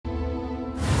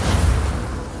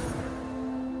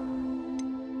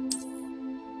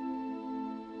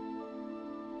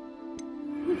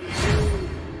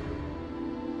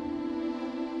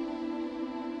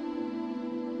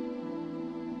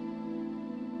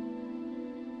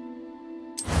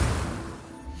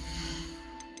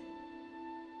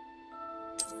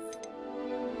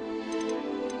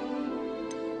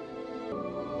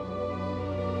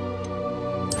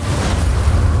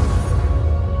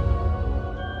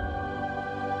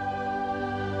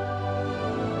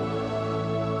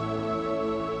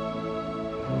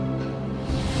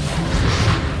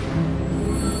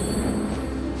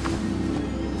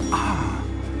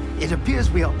It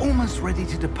appears we are almost ready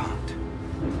to depart.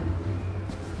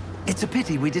 It's a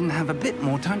pity we didn't have a bit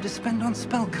more time to spend on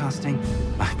spellcasting.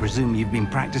 I presume you've been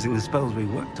practicing the spells we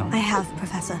worked on. I have,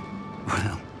 Professor.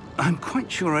 Well, I'm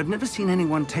quite sure I've never seen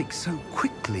anyone take so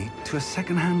quickly to a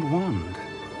second-hand wand.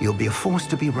 You'll be a force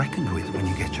to be reckoned with when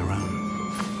you get your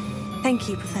own. Thank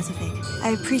you, Professor Fig.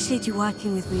 I appreciate you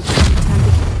working with me during the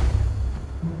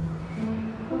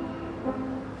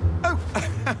term.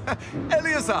 Oh,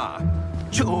 Eleazar!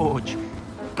 George!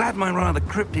 Glad my rather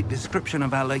cryptic description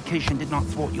of our location did not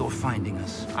thwart your finding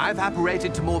us. I've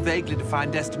apparated to more vaguely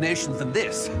defined destinations than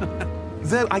this.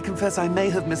 Though I confess I may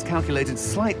have miscalculated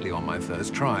slightly on my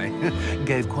first try.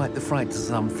 Gave quite the fright to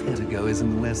some theatergoers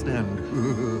in the West End.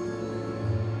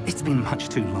 It's been much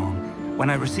too long. When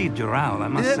I received your owl, I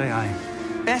must say I...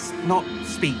 Best not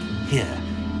speak here,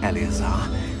 Eleazar.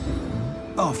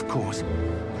 Of course.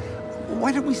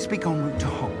 Why don't we speak en route to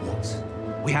Hogwarts?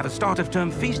 We have a start-of-term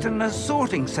feast and a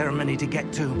sorting ceremony to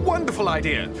get to. Wonderful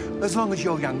idea! As long as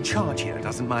your young charge here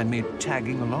doesn't mind me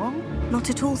tagging along. Not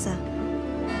at all, sir.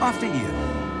 After you.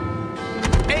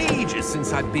 Ages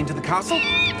since I've been to the castle.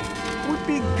 Would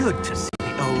be good to see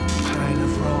the old pile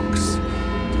of rocks.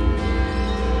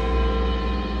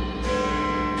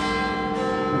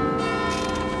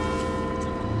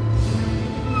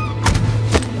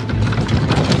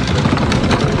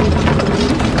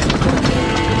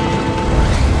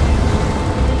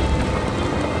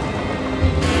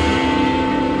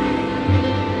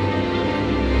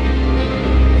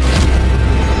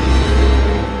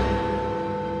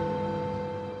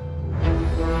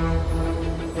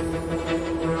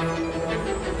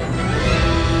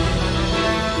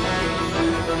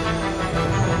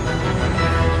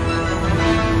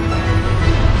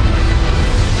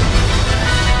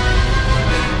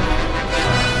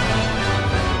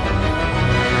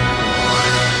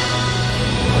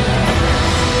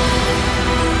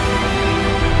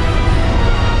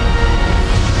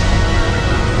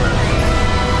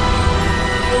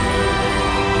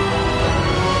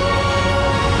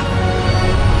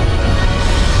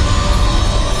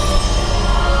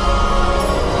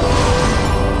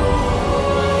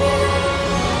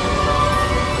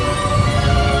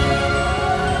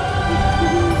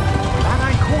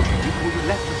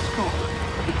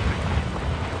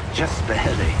 Just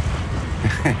barely.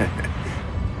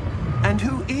 And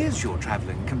who is your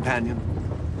traveling companion?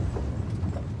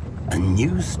 A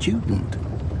new student.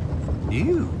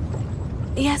 You?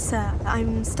 Yes, sir.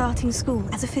 I'm starting school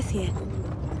as a 5th year.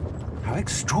 How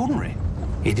extraordinary.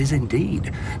 It is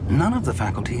indeed. None of the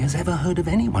faculty has ever heard of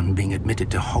anyone being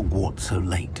admitted to Hogwarts so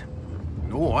late.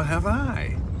 Nor have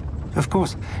I. Of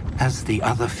course, as the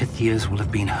other 5th years will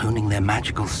have been honing their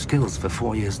magical skills for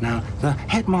 4 years now, the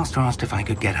headmaster asked if I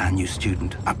could get our new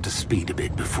student up to speed a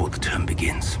bit before the term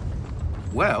begins.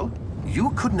 Well,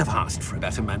 you couldn't have asked for a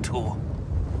better mentor.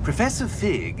 Professor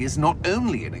Fig is not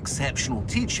only an exceptional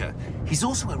teacher, he's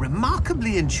also a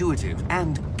remarkably intuitive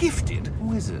and gifted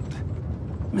wizard.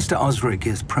 Mr. Osric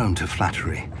is prone to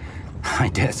flattery. I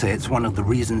dare say it's one of the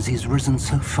reasons he's risen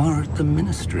so far at the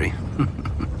Ministry.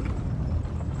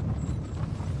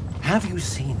 Have you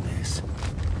seen this?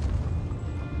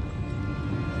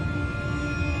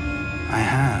 I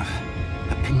have.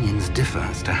 Opinions differ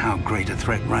as to how great a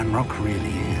threat Ranrock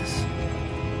really is.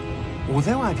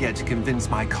 Although I've yet to convince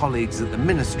my colleagues at the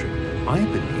Ministry, I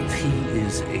believe he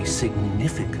is a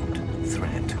significant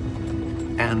threat.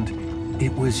 And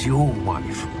it was your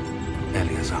wife,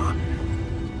 Eleazar,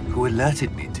 who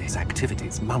alerted me to his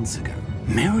activities months ago.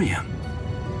 Miriam?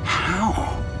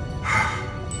 How?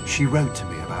 She wrote to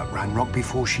me about Ranrock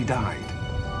before she died,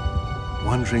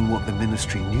 wondering what the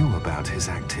Ministry knew about his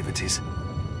activities.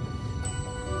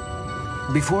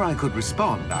 Before I could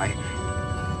respond, I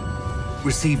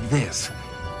received this.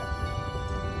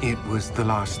 It was the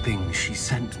last thing she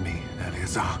sent me,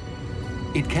 Eleazar.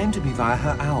 It came to me via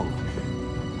her owl,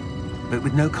 but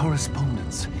with no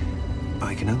correspondence.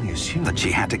 I can only assume That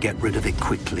she had to get rid of it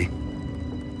quickly,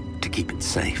 to keep it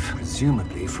safe.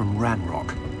 presumably from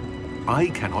Ranrock. I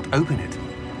cannot open it.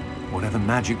 Whatever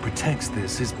magic protects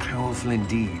this is powerful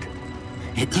indeed.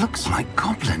 It looks like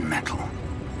goblin metal.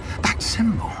 That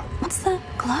symbol. What's the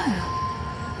glow?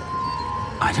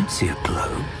 I don't see a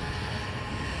glow.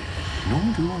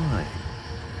 Nor do I.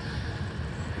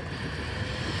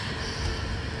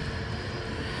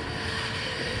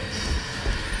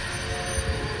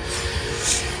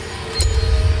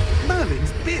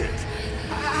 Merlin's beard.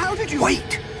 How did you...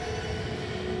 Wait!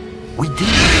 We did.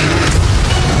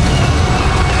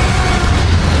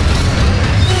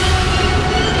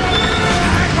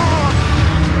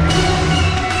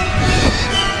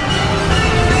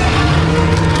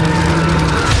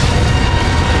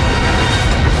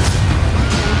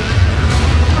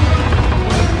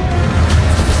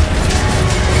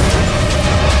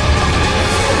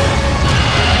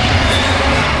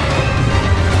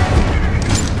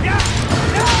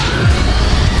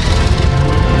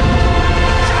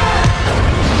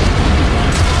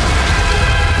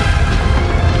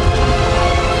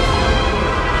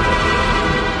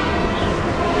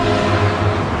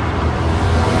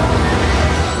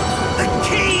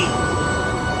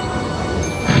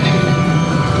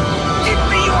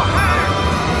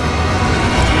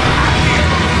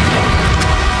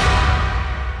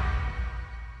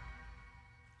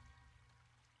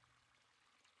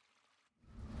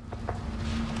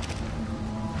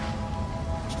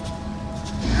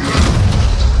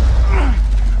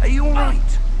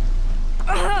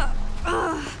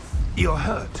 You're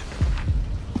hurt.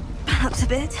 Perhaps a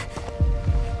bit.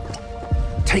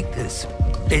 Take this.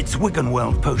 It's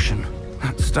Wiggenweld potion.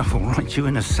 That stuff will right you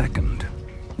in a second.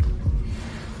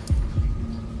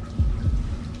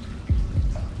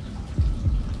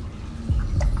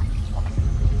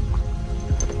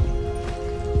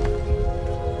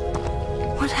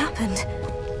 What happened?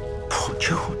 Poor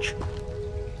George.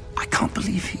 I can't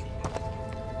believe he...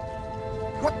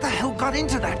 What the hell got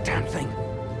into that damn thing?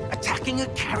 Attacking a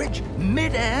carriage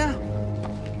mid-air?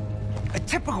 A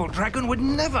typical dragon would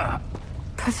never...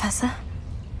 Professor?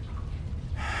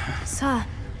 Sir,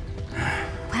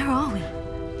 where are we?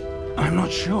 I'm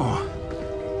not sure.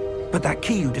 But that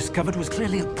key you discovered was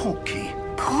clearly a port key.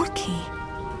 Port key?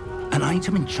 An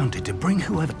item enchanted to bring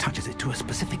whoever touches it to a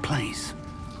specific place.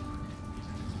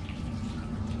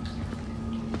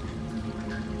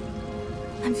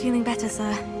 I'm feeling better,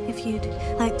 sir. If you'd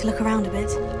like to look around a bit.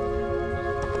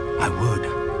 I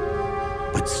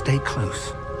would. But stay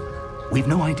close. We've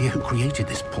no idea who created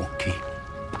this port key.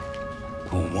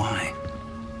 Or why.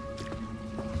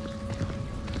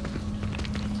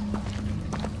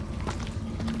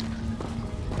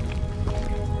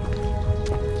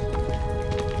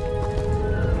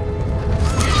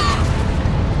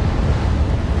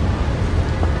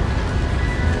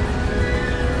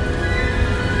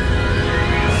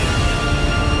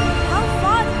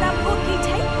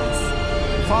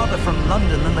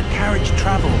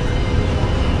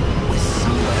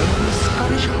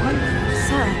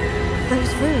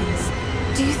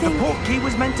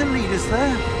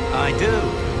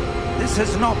 This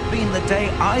has not been the day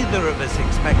either of us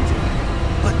expected.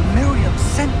 But Miriam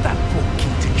sent that port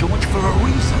key to George for a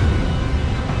reason.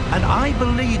 And I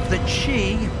believe that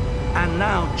she, and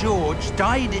now George,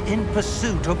 died in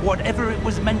pursuit of whatever it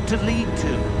was meant to lead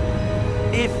to.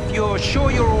 If you're sure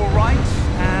you're all right,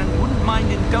 and wouldn't mind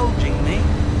indulging me,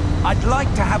 I'd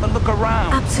like to have a look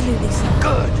around. Absolutely, sir.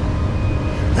 Good.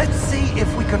 Let's see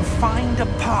if we can find a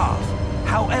path,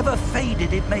 however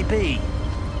faded it may be.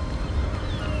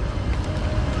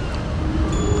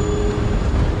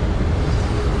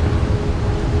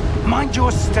 Mind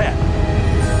your step.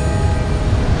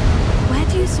 Where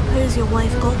do you suppose your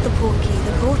wife got the port key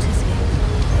that brought us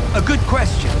here? A good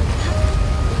question.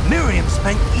 Miriam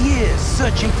spent years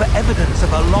searching for evidence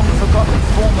of a long-forgotten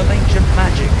form of ancient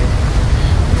magic.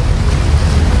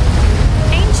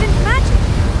 Ancient magic?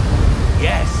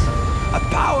 Yes. A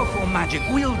powerful magic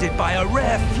wielded by a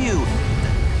rare few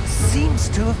that seems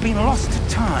to have been lost to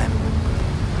time.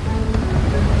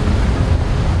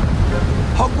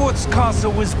 Hogwarts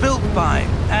Castle was built by,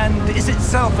 and is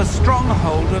itself a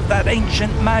stronghold of that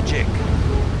ancient magic.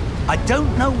 I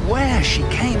don't know where she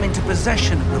came into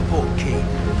possession of the port key,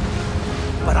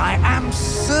 but I am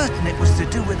certain it was to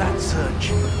do with that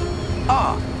search.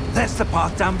 Ah, there's the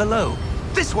path down below.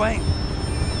 This way!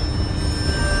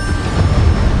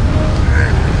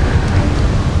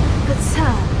 But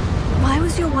sir, why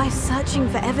was your wife searching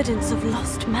for evidence of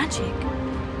lost magic?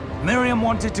 Miriam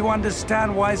wanted to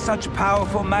understand why such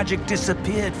powerful magic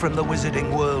disappeared from the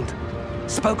wizarding world.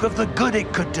 Spoke of the good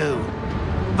it could do.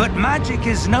 But magic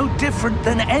is no different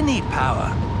than any power.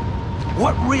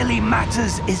 What really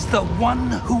matters is the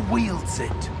one who wields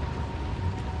it.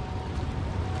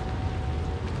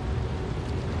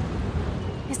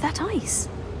 Is that ice?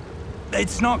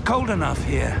 It's not cold enough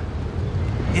here.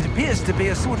 It appears to be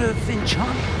a sort of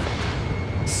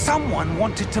enchantment. Someone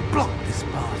wanted to block this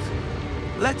path.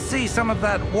 Let's see some of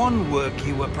that wand work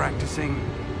you were practicing.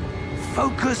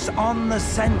 Focus on the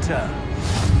center.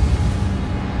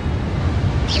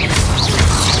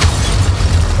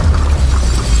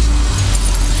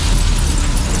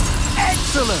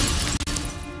 Excellent!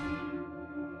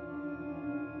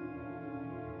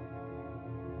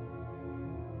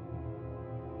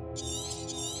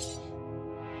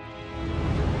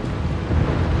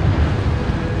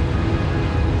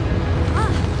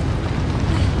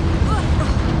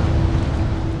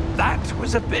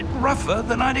 A bit rougher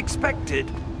than I'd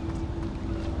expected.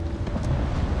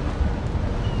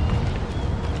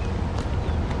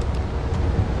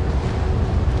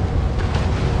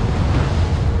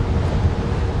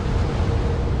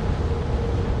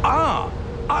 Ah,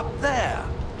 up there.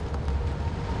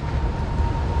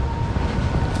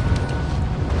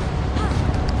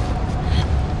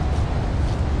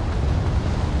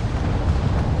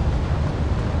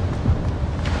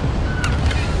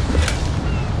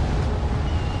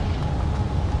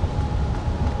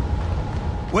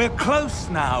 We're close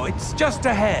now. It's just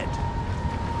ahead.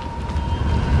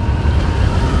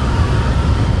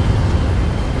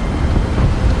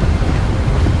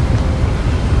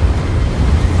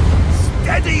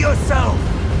 Steady yourself!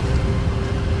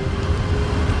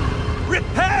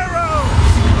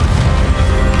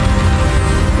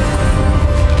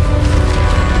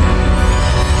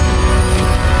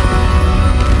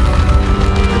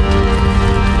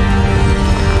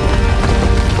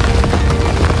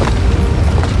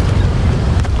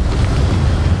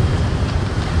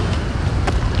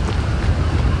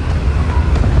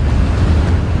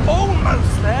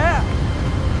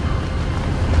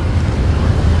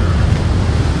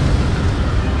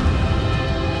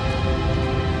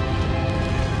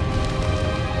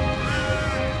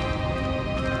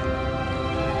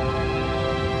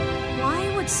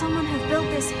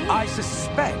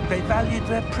 suspect they valued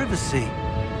their privacy.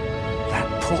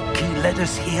 That portkey led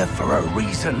us here for a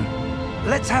reason.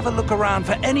 Let's have a look around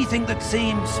for anything that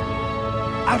seems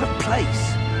out of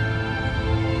place.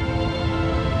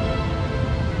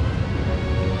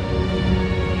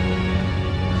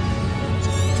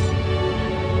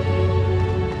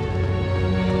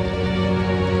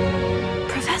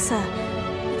 Professor,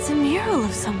 it's a mural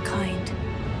of some kind.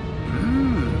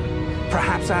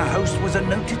 Perhaps our host was a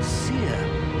noted seer.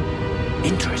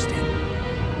 Interesting.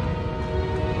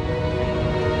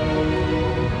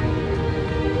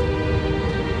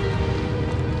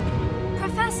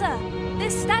 Professor,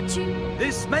 this statue...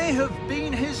 This may have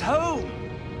been his home.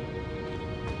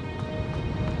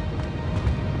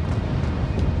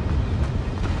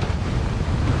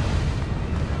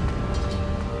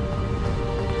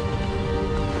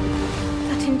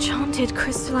 That enchanted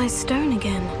crystallized stone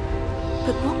again.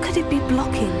 But what could it be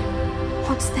blocking?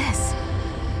 What's this?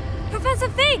 Professor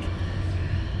Fig!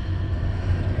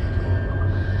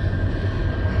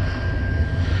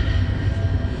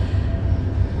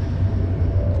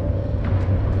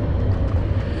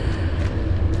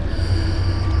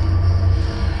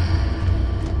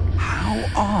 How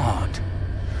odd.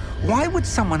 Why would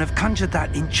someone have conjured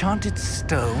that enchanted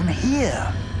stone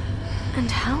here? And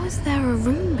how is there a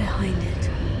room behind it?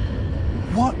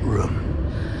 What room?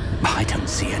 I don't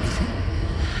see anything.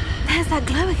 There's that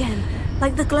glow again,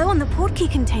 like the glow on the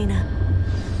portkey container.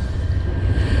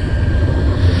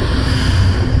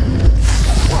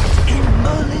 What in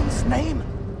Merlin's name?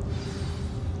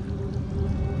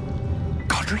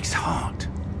 Godric's heart.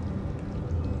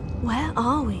 Where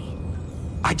are we?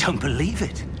 I don't believe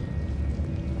it.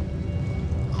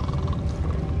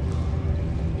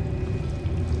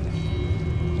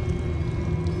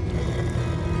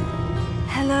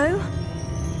 Hello?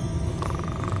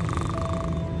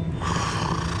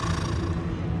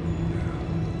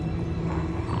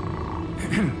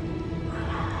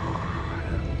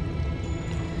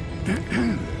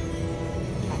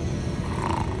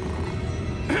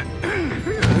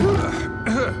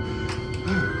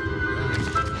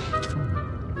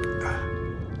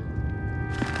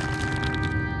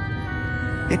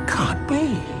 It can't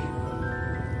be.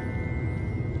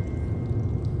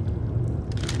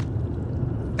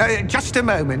 Just a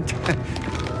moment.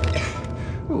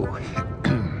 Ooh.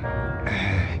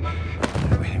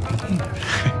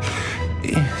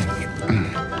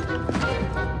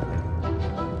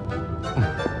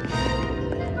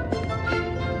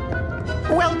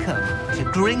 Welcome to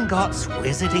Gringotts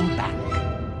Wizarding Bank.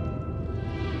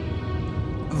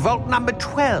 Vault number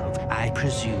 12, I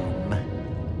presume.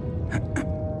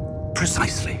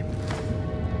 Precisely.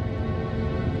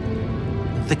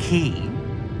 The key?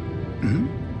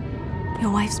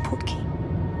 Your wife's portkey.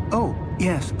 Oh,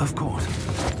 yes, of course.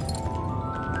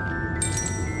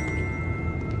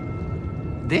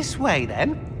 This way,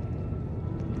 then.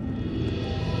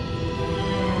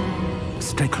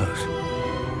 Stay close.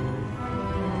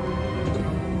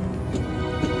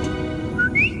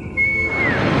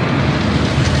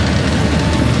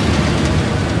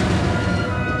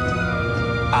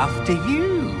 After you.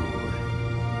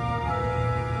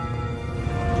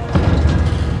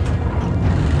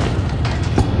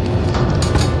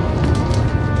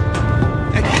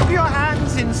 Keep your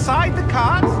hands inside the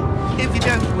cart if you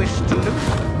don't wish to lose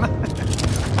them. How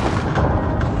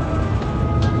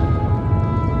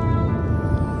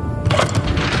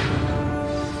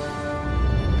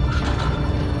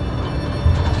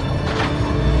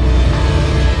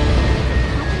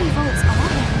many vaults are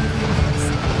there in Gringotts?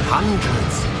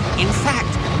 Hundreds. In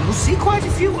fact, we'll see quite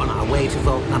a few on our way to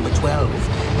vault number 12.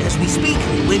 As we speak,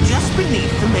 we're just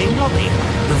beneath the main lobby.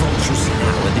 The vaults you see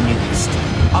now are the newest.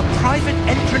 Are private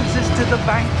entrances to the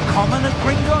bank common at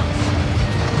Gringotts?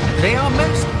 They are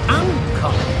most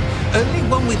uncommon. Only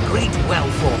one with great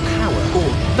wealth or power,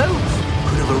 or both,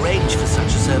 could have arranged for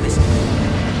such a service.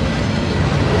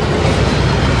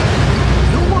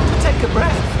 You'll want to take a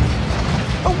breath.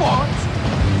 A what?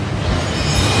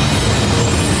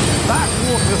 That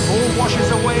waterfall washes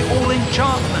away all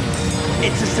enchantments.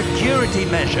 It's a security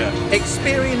measure.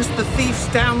 Experienced the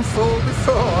thief's downfall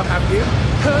before, have you?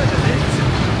 Heard of it?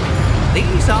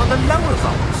 These are the lower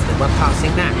vaults that we're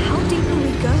passing now. How deep are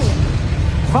we going?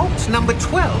 Vault number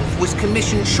 12 was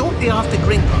commissioned shortly after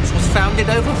Gringotts was founded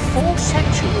over 4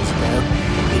 centuries ago.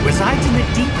 It resides in the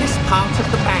deepest part of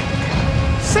the bank.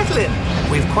 Settle in.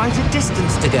 We've quite a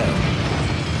distance to go.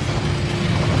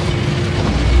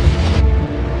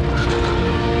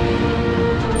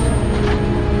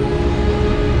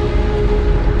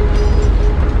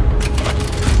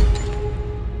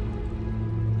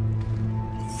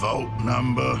 Vault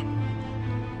number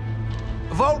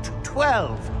Vault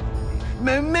 12.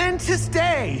 Momentous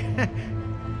day.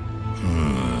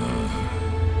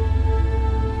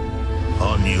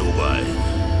 On your way.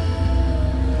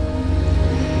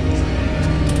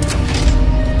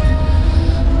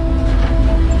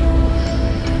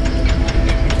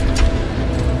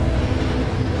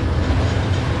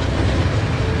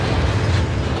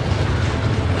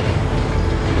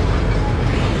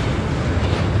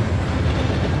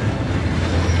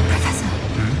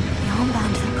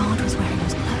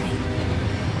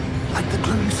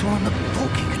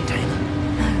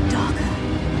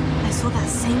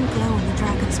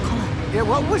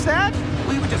 What was that?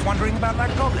 We were just wondering about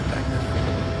that goblin back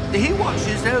there. He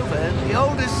watches over the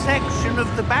oldest section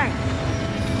of the bank.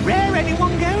 Rare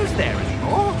anyone goes there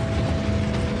anymore.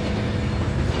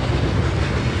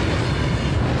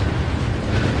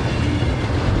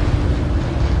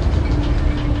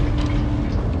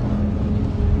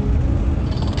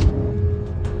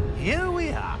 Here we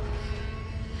are.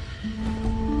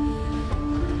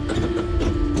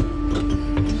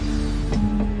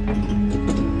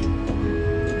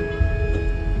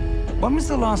 When was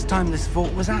the last time this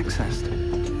vault was accessed?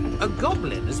 A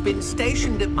goblin has been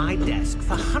stationed at my desk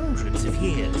for hundreds of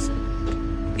years.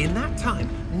 In that time,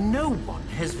 no one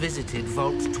has visited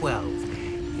Vault 12.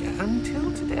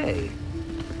 Until today.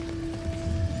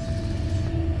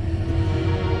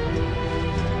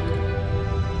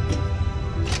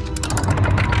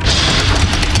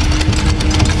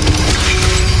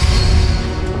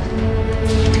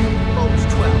 Vault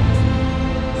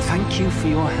 12. Thank you for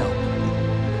your help.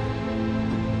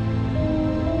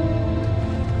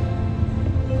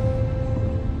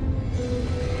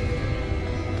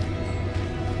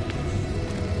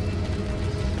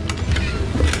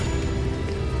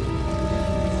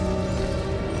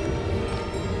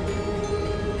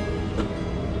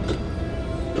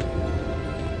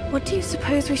 What do you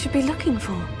suppose we should be looking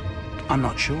for? I'm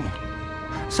not sure.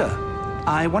 Sir,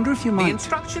 I wonder if you might... The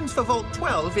instructions for Vault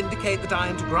 12 indicate that I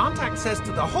am to grant access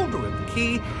to the holder of the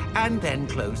key and then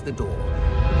close the door.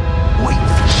 Wait!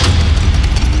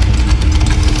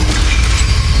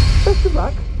 Best of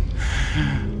luck.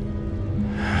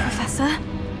 Professor?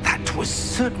 That was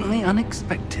certainly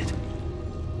unexpected.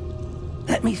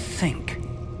 Let me think.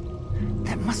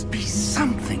 There must be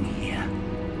something here.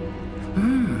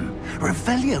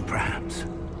 Revelio, perhaps?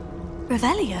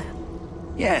 Revelio?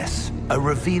 Yes, a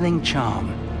revealing charm.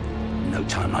 No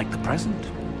time like the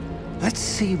present. Let's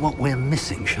see what we're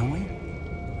missing, shall we?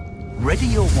 Ready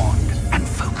your wand and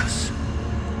focus.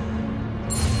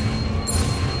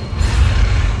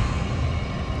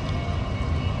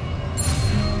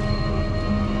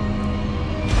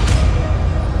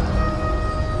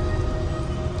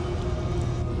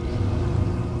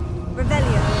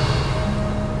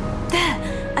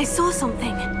 I saw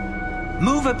something.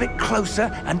 Move a bit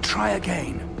closer and try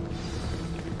again.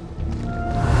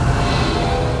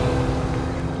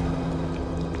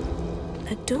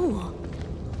 A door?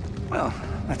 Well,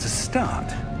 that's a start.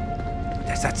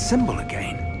 There's that symbol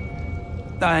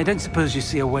again. I don't suppose you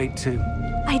see a way to...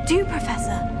 I do,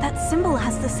 Professor. That symbol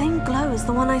has the same glow as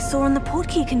the one I saw on the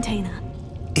portkey container.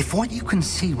 If what you can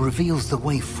see reveals the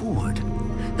way forward,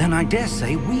 then I dare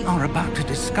say we are about to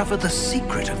discover the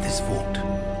secret of this vault.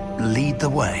 Lead the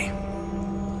way.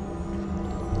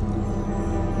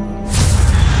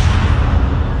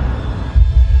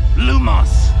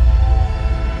 Lumos!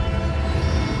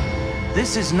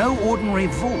 This is no ordinary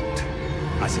vault.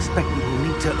 I suspect we will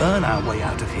need to earn our way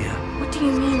out of here. What do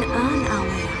you mean, earn our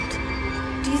way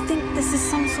out? Do you think this is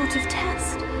some sort of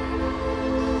test?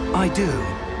 I do.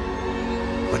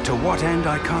 But to what end,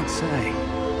 I can't say.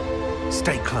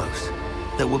 Stay close.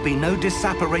 There will be no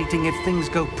disapparating if things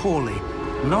go poorly.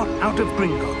 Not out of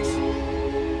Gringotts.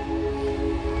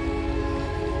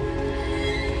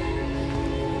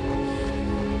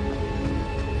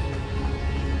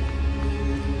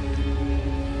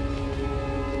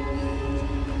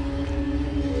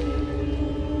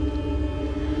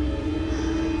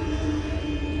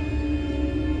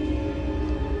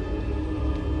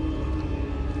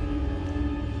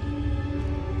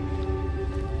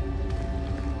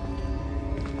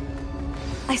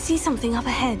 I see something up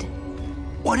ahead.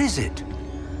 What is it?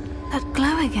 That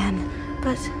glow again,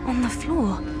 but on the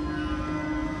floor.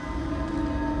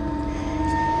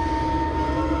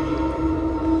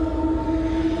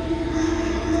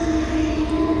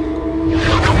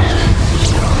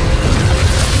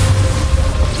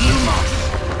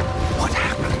 What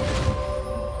happened?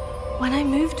 When I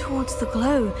moved towards the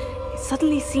glow, it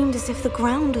suddenly seemed as if the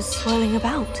ground was swirling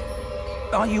about.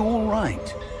 Are you all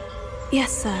right?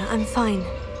 Yes, sir, I'm fine.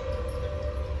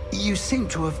 You seem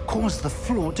to have caused the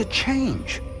floor to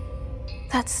change.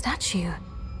 That statue.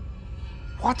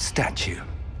 What statue?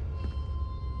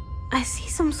 I see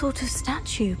some sort of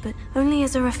statue, but only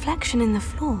as a reflection in the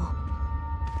floor.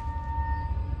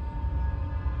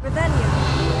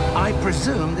 Revelio. I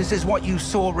presume this is what you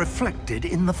saw reflected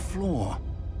in the floor.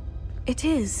 It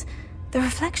is. The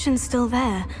reflection's still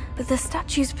there, but the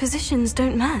statue's positions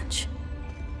don't match.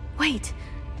 Wait.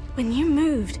 When you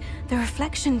moved, the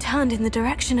reflection turned in the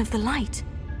direction of the light.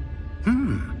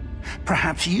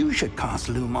 Perhaps you should cast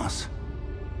Lumos.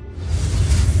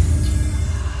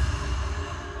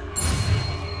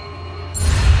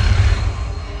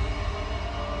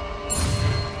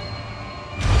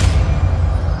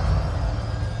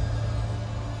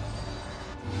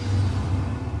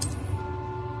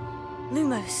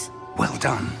 Lumos. Well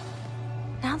done.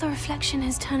 Now the reflection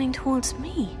is turning towards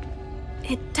me.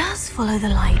 It does follow the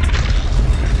light.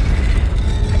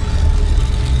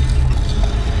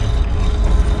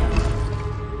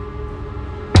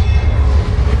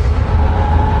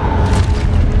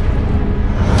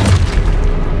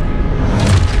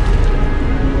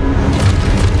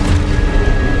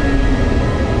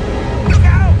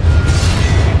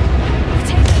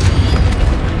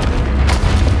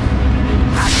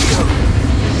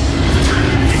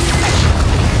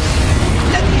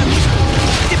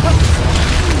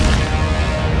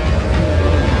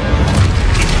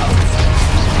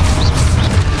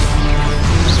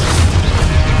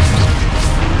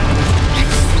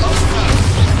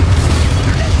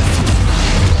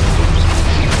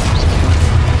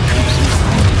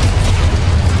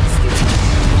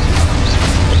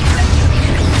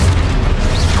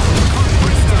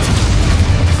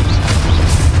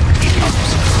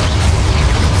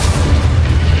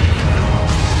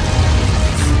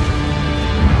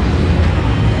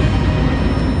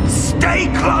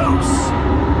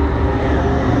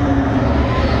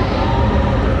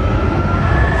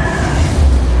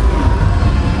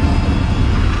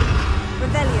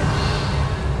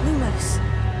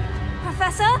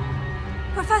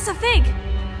 Professor Fig!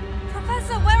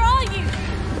 Professor, where are you?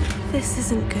 This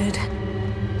isn't good.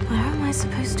 Where am I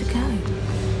supposed to go?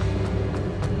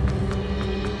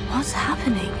 What's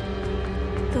happening?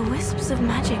 The wisps of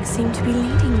magic seem to be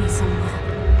leading me somewhere.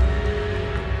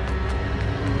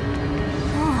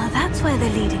 Oh, that's where they're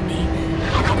leading me.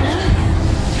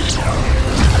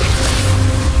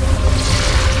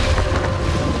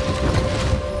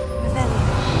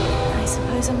 Revelio. I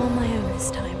suppose I'm on my own this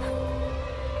time.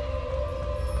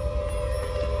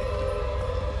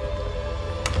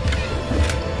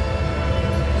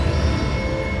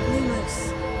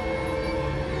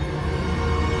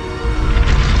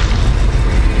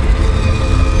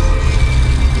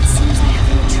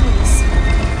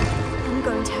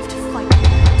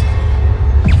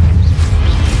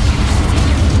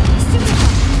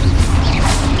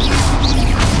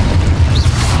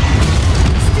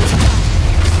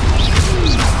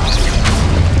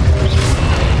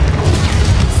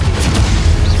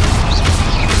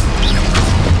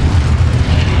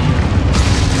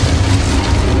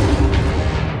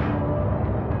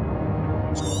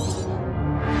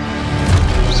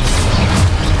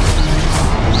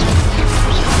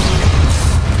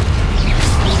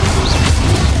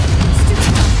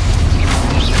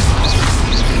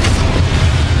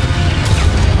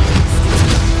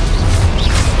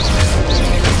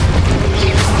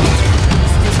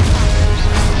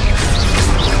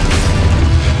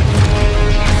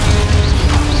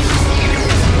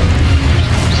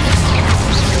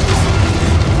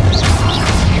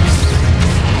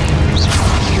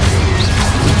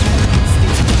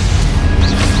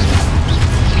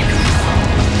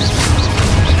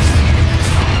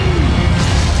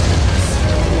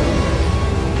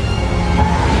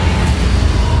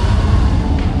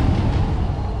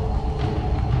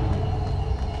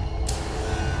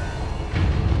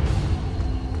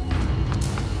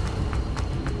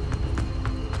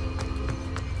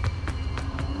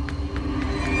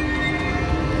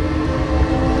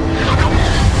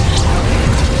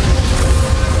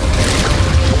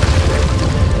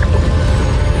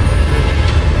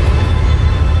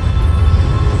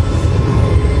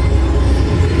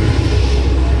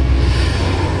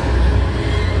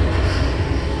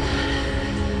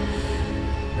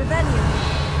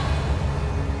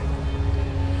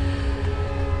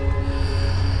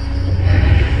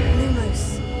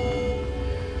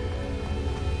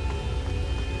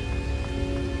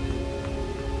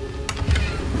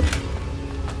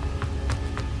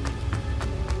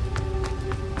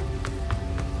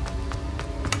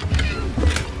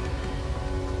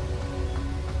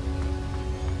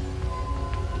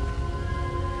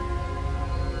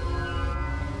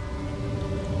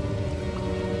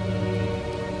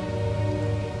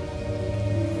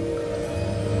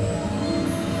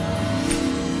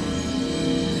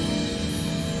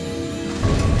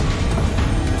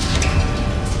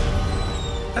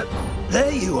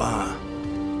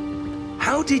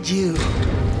 did you...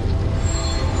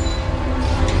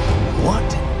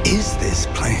 What is this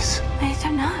place? I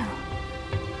don't know.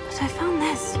 But I found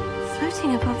this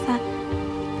floating above that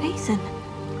basin.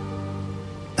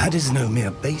 That is no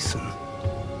mere basin.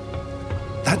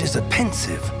 That is a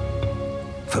pensive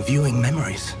for viewing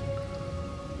memories.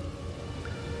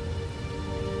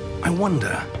 I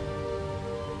wonder...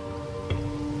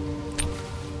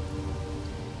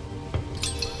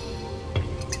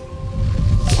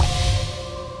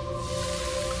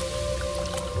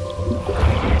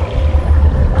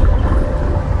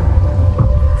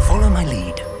 Follow my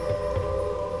lead.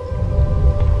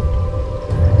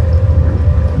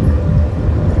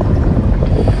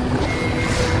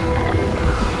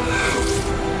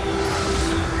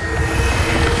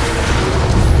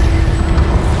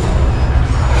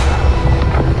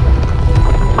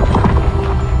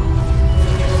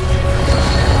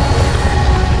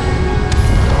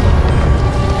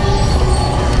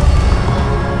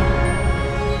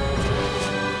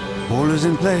 All is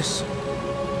in place.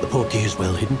 The portkey is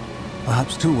well hidden.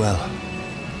 Perhaps too well.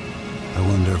 I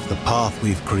wonder if the path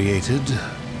we've created...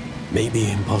 May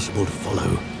be impossible to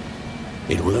follow.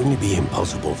 It will only be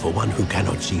impossible for one who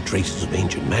cannot see traces of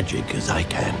ancient magic as I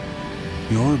can.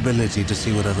 Your ability to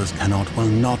see what others cannot will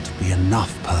not be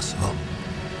enough, Percival.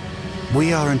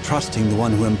 We are entrusting the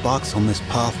one who embarks on this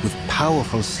path with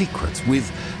powerful secrets,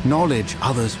 with knowledge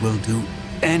others will do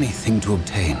anything to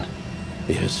obtain.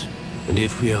 Yes, and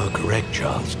if we are correct,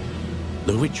 Charles,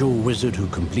 the witch or wizard who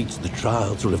completes the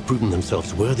trials will have proven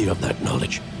themselves worthy of that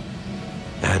knowledge,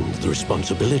 and the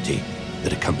responsibility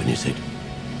that accompanies it.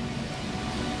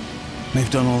 We've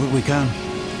done all that we can.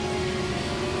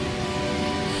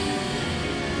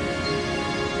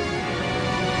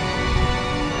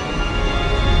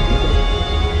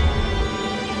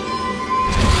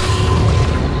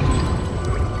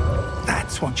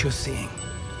 That's what you're seeing.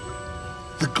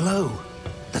 The glow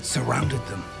that surrounded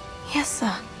them. Yes,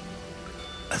 sir.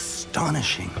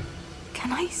 Astonishing.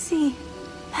 Can I see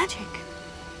magic?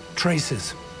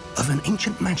 Traces of an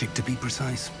ancient magic, to be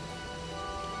precise.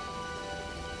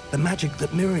 The magic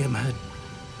that Miriam had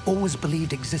always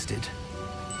believed existed,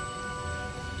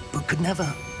 but could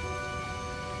never.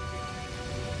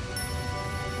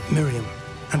 Miriam,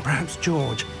 and perhaps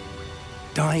George,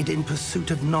 died in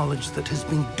pursuit of knowledge that has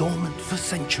been dormant for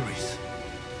centuries.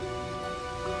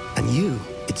 And you,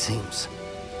 it seems,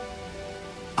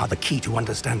 are the key to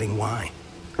understanding why.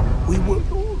 We were...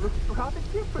 It all looks rather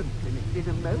different than it did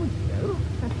a moment ago.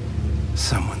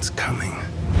 Someone's coming.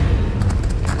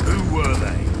 Who were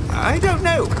they? I don't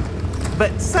know.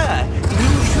 But, sir,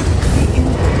 you shouldn't be in...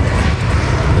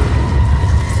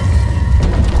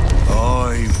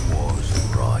 I was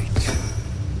right.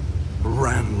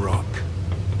 Ranrock.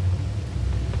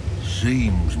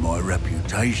 Seems my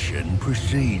reputation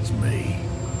precedes me.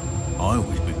 I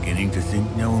was beginning to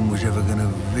think no one was ever going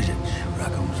to visit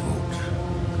Rackham's Vault.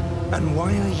 And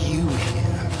why are you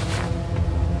here?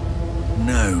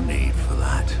 No need for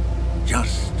that.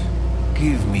 Just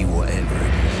give me whatever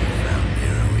it is you found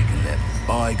here and we can let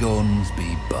bygones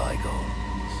be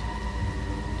bygones.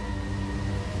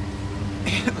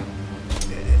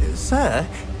 Sir,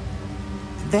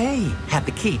 they had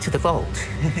the key to the vault.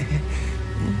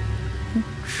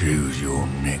 Choose your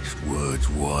next words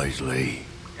wisely.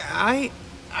 I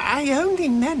only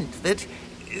meant that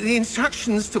the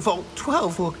instructions to Vault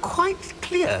 12 were quite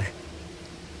clear.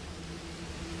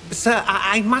 Sir,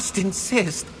 I must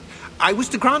insist. I was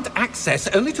to grant access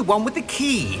only to one with the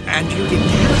key, and you didn't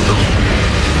have them.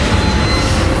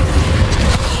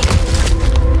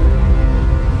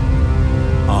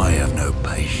 I have no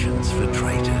patience for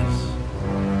traitors.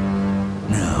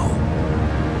 Now,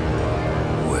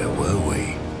 where were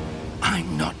we?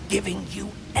 I'm not giving you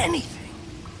anything.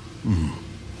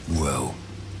 Well,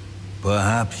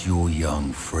 perhaps your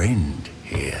young friend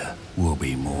here will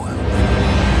be more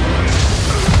helpful.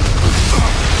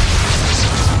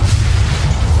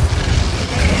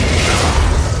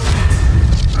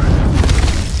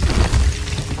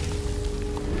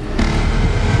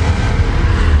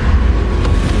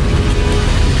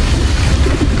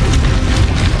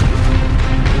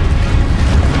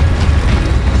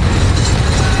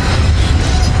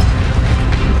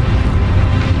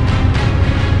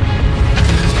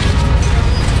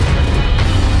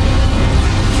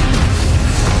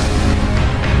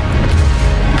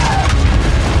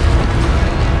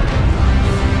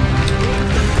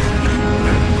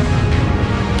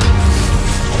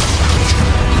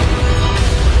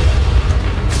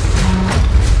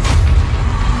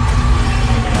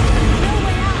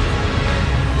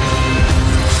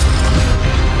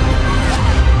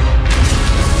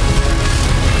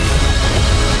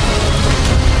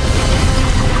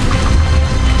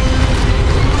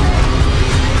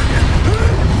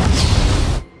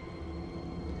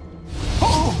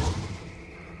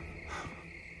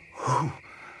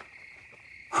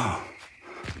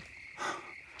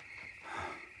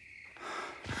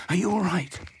 Are you all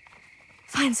right?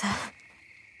 Fine, sir.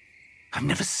 I've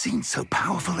never seen so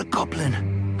powerful a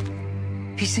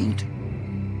goblin. He seemed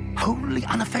wholly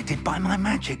unaffected by my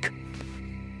magic.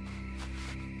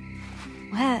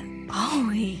 Where are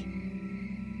we?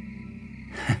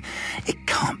 It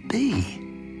can't be.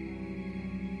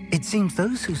 It seems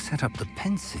those who set up the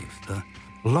pensive, the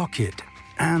locket,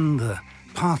 and the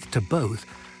path to both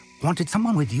wanted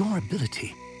someone with your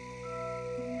ability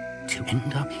to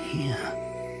end up here.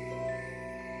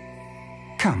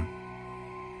 Come.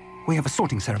 We have a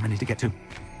sorting ceremony to get to.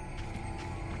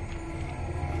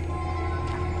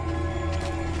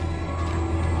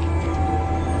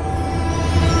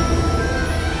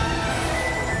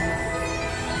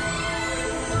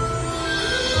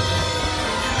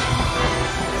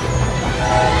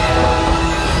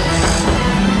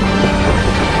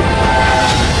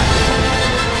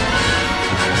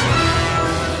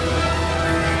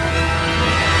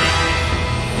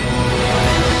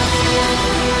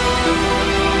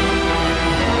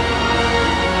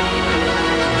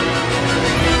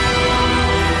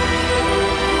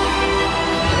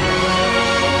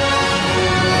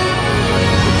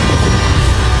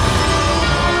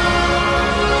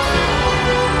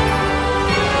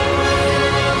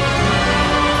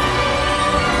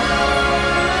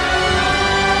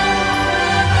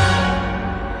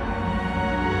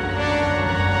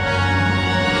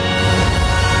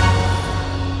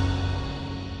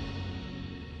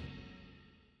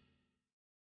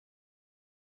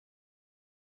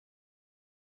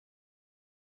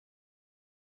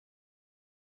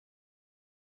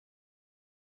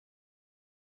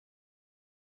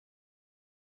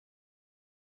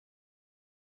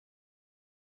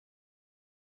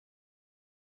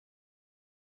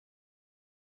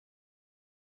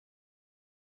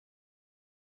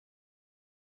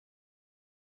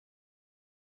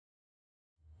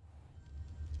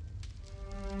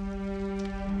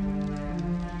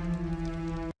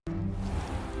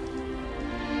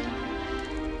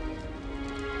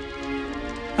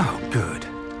 Good.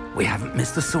 We haven't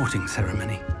missed the sorting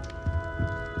ceremony.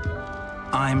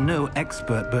 I'm no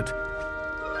expert, but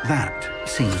that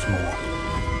seems more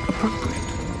appropriate.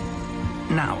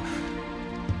 Now,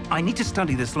 I need to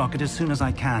study this locket as soon as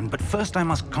I can, but first I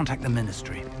must contact the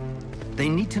Ministry. They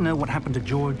need to know what happened to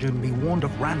George and be warned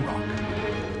of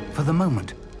Ranrock. For the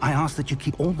moment, I ask that you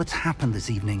keep all that's happened this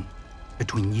evening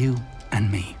between you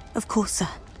and me. Of course, sir.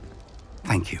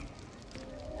 Thank you.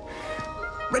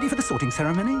 Ready for the sorting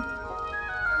ceremony?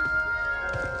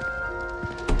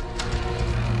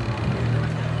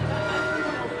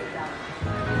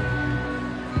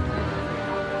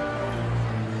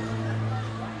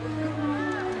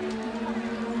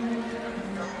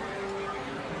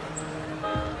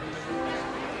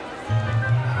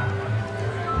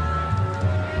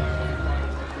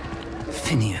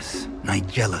 Phineas,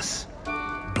 Nigellus,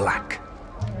 Black.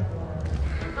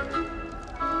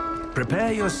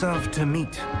 Prepare yourself to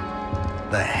meet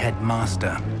the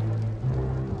headmaster.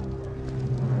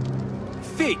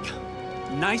 Fig,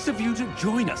 nice of you to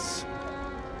join us.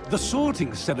 The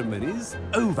sorting ceremony's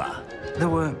over. There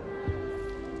were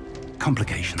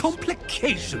complications.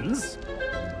 Complications?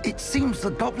 It seems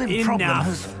the goblin problem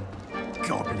has... Enough!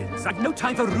 Goblins. I've no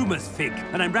time for rumors, Fig,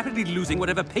 and I'm rapidly losing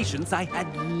whatever patience I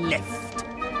had left.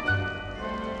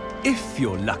 If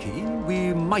you're lucky,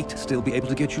 we might still be able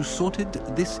to get you sorted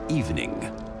this evening.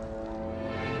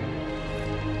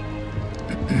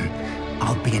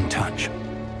 I'll be in touch.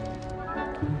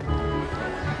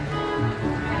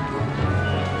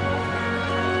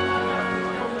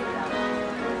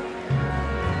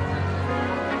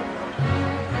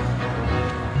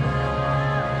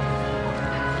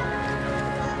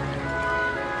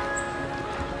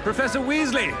 Professor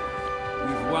Weasley,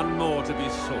 we've one more to be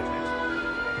sorted.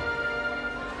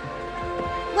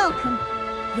 Welcome.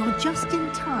 You're just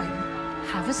in time.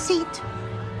 Have a seat.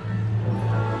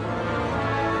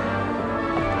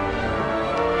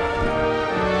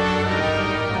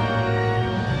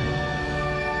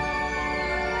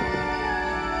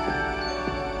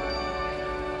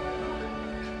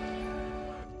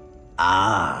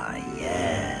 Ah,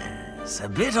 yes. A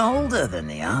bit older than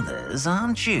the others,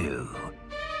 aren't you?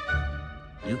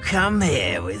 You come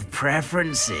here with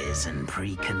preferences and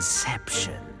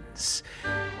preconceptions.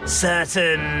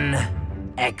 Certain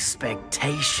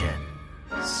expectations.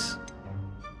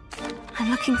 I'm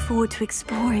looking forward to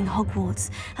exploring Hogwarts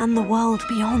and the world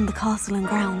beyond the castle and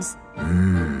grounds.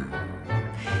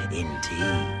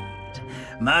 Indeed.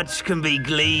 Much can be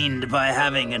gleaned by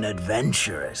having an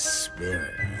adventurous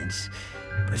spirit,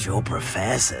 but your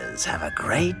professors have a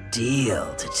great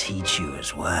deal to teach you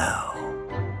as well.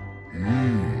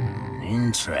 Indeed.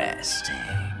 Interesting.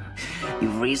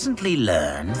 You've recently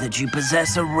learned that you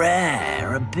possess a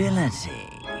rare ability.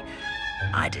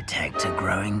 I detect a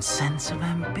growing sense of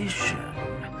ambition,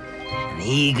 an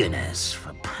eagerness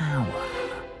for power.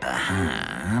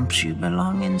 Perhaps you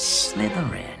belong in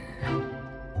Slytherin.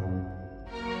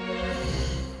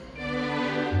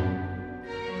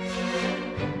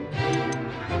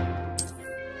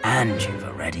 And you've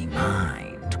a ready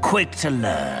mind, quick to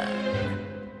learn.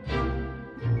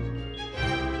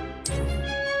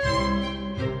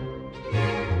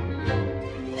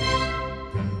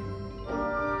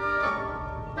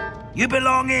 You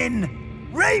belong in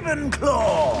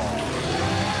Ravenclaw!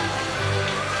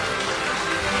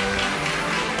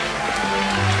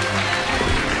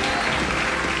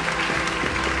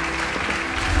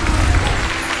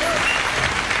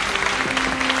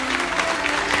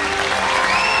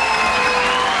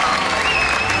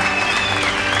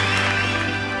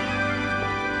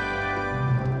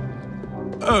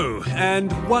 Oh,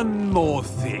 and one more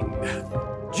thing.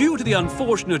 Due to the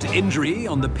unfortunate injury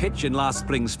on the pitch in last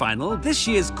spring's final, this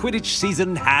year's Quidditch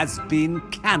season has been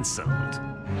cancelled.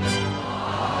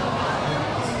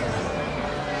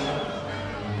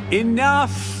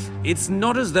 Enough! It's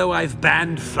not as though I've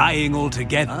banned flying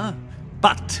altogether,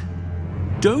 but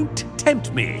don't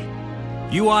tempt me.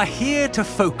 You are here to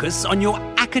focus on your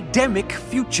academic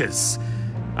futures.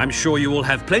 I'm sure you will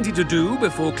have plenty to do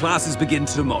before classes begin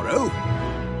tomorrow.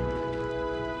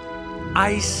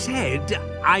 I said,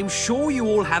 I'm sure you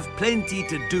all have plenty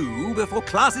to do before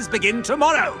classes begin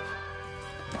tomorrow.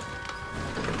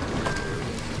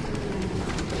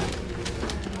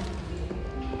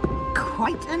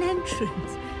 Quite an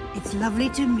entrance. It's lovely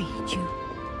to meet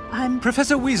you.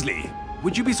 Professor Weasley,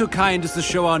 would you be so kind as to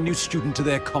show our new student to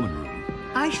their common room?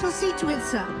 I shall see to it,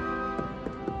 sir.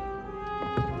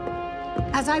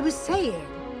 As I was saying,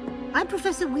 I'm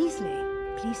Professor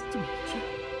Weasley. Pleased to meet you.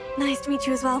 Nice to meet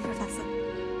you as well, Professor.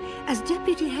 As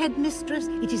Deputy Headmistress,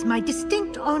 it is my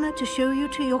distinct honor to show you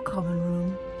to your common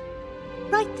room.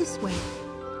 Right this way.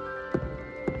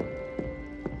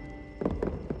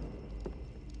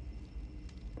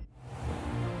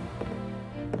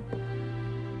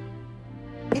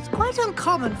 It's quite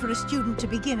uncommon for a student to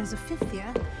begin as a fifth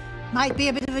year. Might be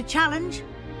a bit of a challenge,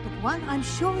 but one I'm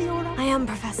sure you're up. I am,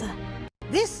 Professor.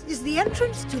 This is the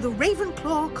entrance to the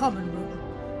Ravenclaw common room.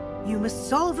 You must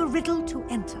solve a riddle to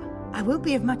enter. I won't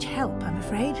be of much help, I'm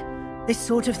afraid. This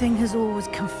sort of thing has always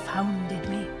confounded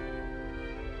me.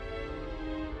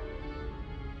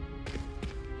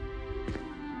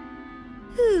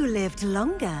 Who lived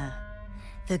longer?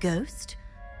 The ghost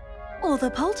or the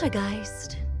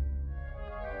poltergeist?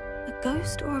 A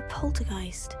ghost or a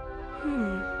poltergeist?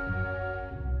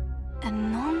 A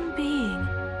non-being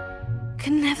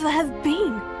can never have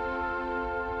been.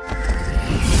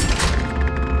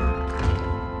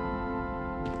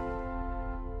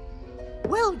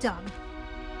 Well done.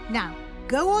 Now,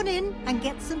 go on in and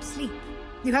get some sleep.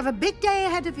 You have a big day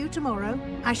ahead of you tomorrow.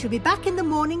 I shall be back in the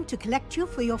morning to collect you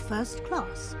for your first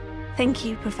class. Thank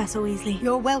you, Professor Weasley.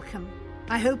 You're welcome.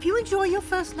 I hope you enjoy your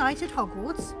first night at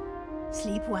Hogwarts.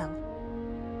 Sleep well.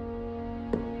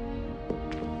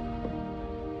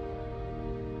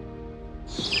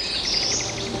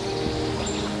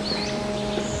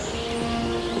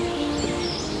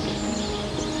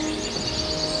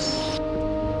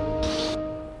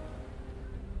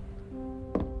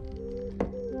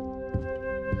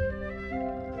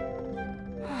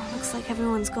 Looks like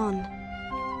everyone's gone.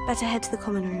 Better head to the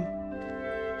common room.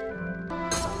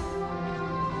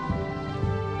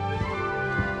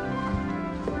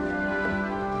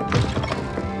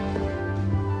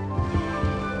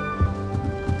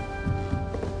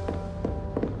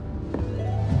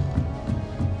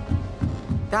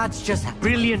 That's just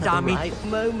brilliant, Army.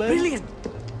 Moment. Brilliant!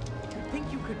 You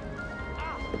think you could...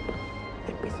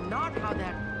 That is not how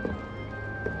that...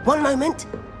 One moment.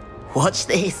 Watch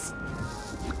this.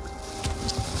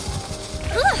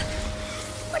 Ugh!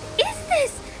 What is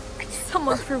this?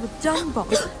 Someone threw a dung bomb.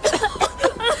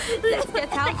 Let's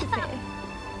get out of here.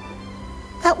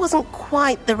 That wasn't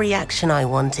quite the reaction I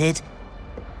wanted.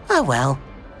 Oh well.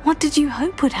 What did you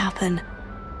hope would happen?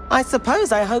 I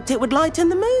suppose I hoped it would lighten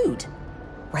the mood.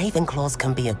 Ravenclaws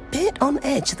can be a bit on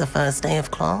edge the first day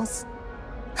of class.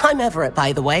 I'm Everett,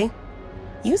 by the way.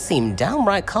 You seem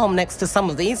downright calm next to some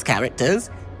of these characters,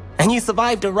 and you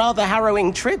survived a rather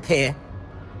harrowing trip here.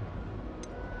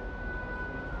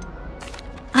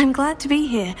 I'm glad to be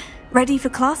here, ready for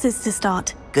classes to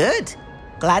start. Good.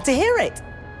 Glad to hear it.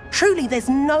 Truly, there's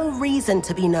no reason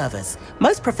to be nervous.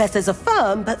 Most professors are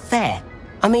firm but fair.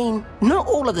 I mean, not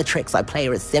all of the tricks I play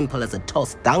are as simple as a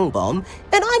tossed dung bomb,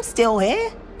 and I'm still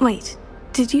here. Wait,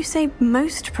 Did you say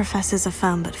most professors are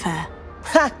firm but fair?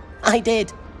 Ha! I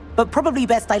did. But probably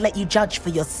best I let you judge for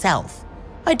yourself.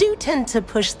 I do tend to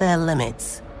push their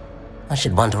limits. I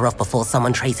should wander off before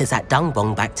someone traces that dung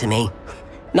bong back to me.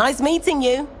 Nice meeting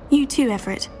you. You too,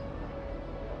 Everett.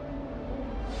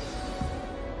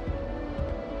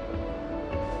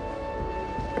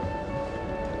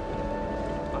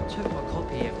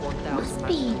 Must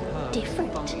be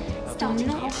different. I'm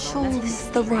not sure this is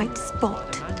the right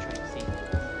spot.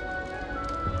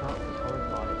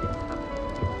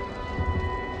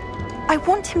 I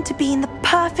want him to be in the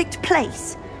perfect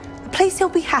place. A place he'll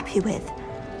be happy with.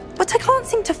 But I can't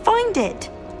seem to find it.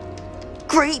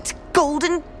 Great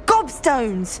golden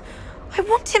gobstones! I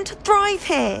want him to thrive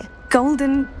here.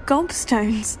 Golden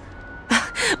gobstones?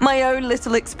 My own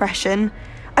little expression.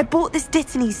 I bought this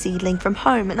Dittany seedling from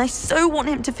home and I so want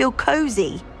him to feel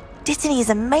cozy. Dittany is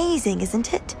amazing,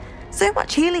 isn't it? So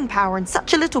much healing power in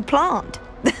such a little plant.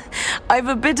 I've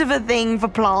a bit of a thing for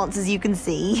plants, as you can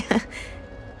see.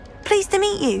 Pleased to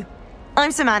meet you.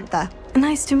 I'm Samantha.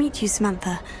 Nice to meet you,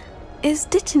 Samantha. Is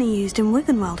Dittany used in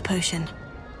Wiggenweld potion?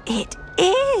 It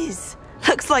is.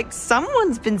 Looks like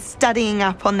someone's been studying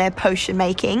up on their potion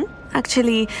making.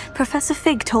 Actually, Professor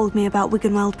Fig told me about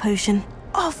Wiggenweld potion.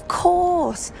 Of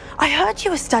course. I heard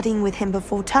you were studying with him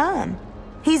before term.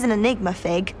 He's an enigma,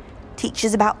 Fig.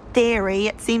 Teaches about theory,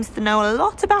 yet seems to know a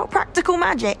lot about practical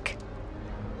magic.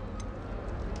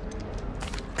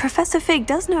 Professor Fig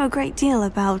does know a great deal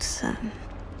about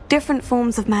different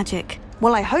forms of magic.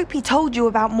 Well, I hope he told you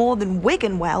about more than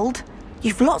Wiggenweld.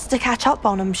 You've lots to catch up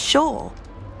on, I'm sure.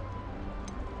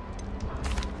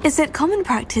 Is it common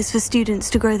practice for students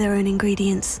to grow their own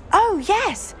ingredients? Oh,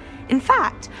 yes. In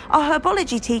fact, our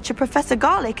herbology teacher, Professor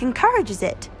Garlick, encourages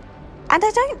it. And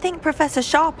I don't think Professor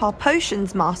Sharp, our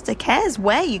potions master, cares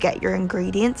where you get your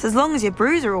ingredients as long as your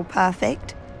brews are all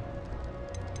perfect.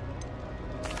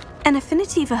 An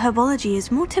affinity for herbology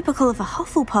is more typical of a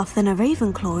Hufflepuff than a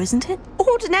Ravenclaw, isn't it?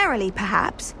 Ordinarily,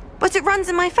 perhaps, but it runs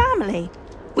in my family.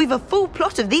 We've a full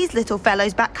plot of these little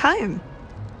fellows back home.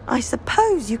 I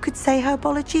suppose you could say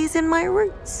herbology is in my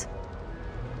roots.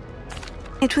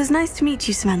 It was nice to meet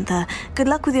you, Samantha. Good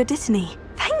luck with your Dittany.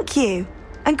 Thank you.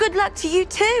 And good luck to you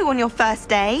too on your first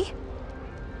day.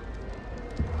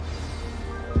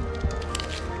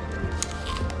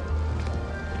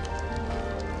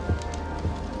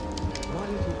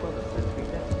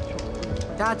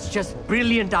 That's just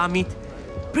brilliant, Amit.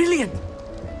 Brilliant!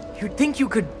 You'd think you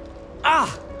could...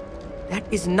 Ah! That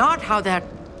is not how that...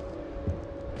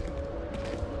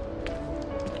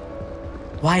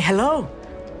 Why, hello.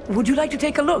 Would you like to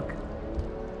take a look?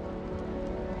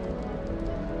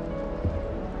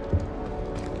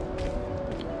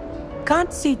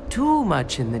 Can't see too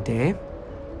much in the day.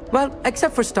 Well,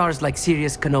 except for stars like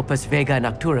Sirius, Canopus, Vega, and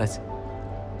Arcturus.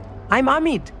 I'm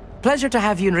Amit. Pleasure to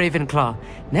have you in Ravenclaw.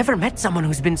 Never met someone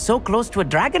who's been so close to a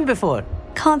dragon before.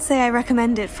 Can't say I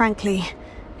recommend it, frankly.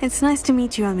 It's nice to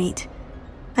meet you, Amit.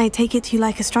 I take it you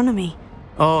like astronomy.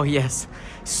 Oh, yes.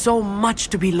 So much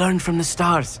to be learned from the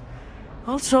stars.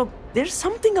 Also, there's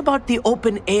something about the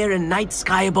open air and night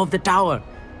sky above the tower.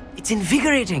 It's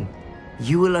invigorating.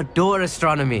 You will adore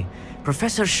astronomy.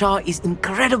 Professor Shaw is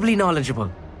incredibly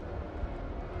knowledgeable.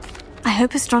 I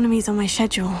hope astronomy's on my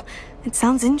schedule. It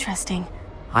sounds interesting.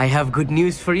 I have good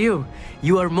news for you.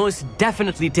 You are most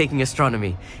definitely taking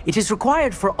astronomy. It is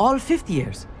required for all 5th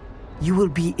years. You will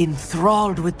be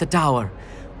enthralled with the tower.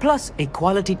 Plus, a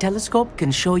quality telescope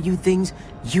can show you things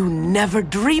you never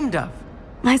dreamed of.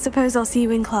 I suppose I'll see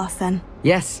you in class then.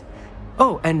 Yes.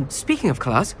 Oh, and speaking of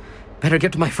class, better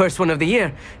get to my first one of the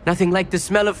year. Nothing like the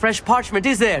smell of fresh parchment,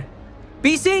 is there?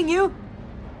 Be seeing you!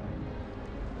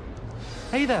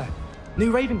 Hey there,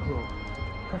 new Ravenclaw.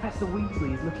 Professor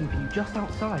Weasley is looking for you just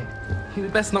outside.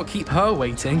 You'd best not keep her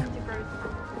waiting. It's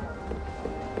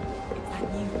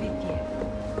that new 5th year.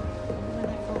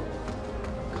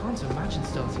 Can't imagine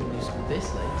starting new school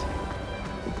this late.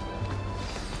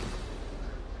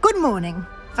 Good morning.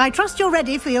 I trust you're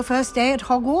ready for your first day at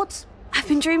Hogwarts? I've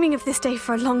been dreaming of this day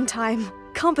for a long time.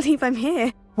 Can't believe I'm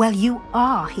here. Well, you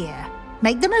are here.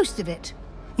 Make the most of it.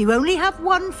 You only have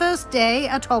one first day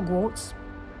at Hogwarts.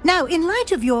 Now, in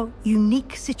light of your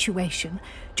unique situation,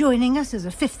 joining us as a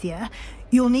 5th year,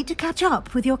 you'll need to catch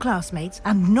up with your classmates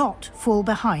and not fall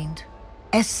behind.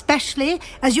 Especially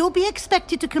as you'll be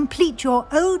expected to complete your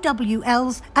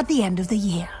OWLs at the end of the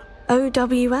year.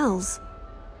 OWLs?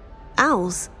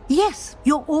 Owls? Yes,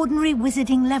 your ordinary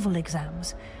wizarding level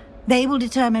exams. They will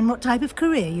determine what type of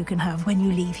career you can have when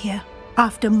you leave here.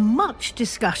 After much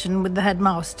discussion with the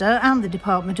headmaster and the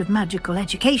Department of Magical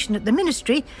Education at the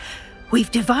Ministry, We've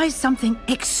devised something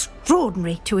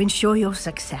extraordinary to ensure your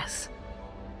success.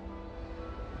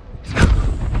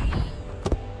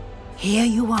 Here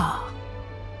you are.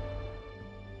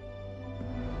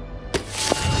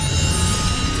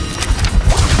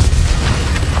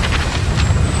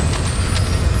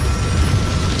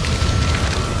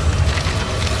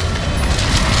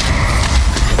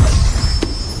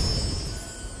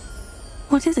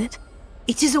 What is it?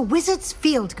 It is a wizard's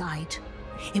field guide.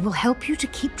 It will help you to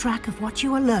keep track of what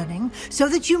you are learning so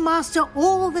that you master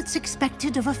all that's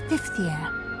expected of a 5th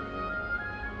year.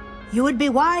 You would be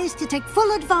wise to take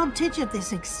full advantage of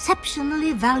this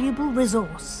exceptionally valuable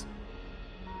resource.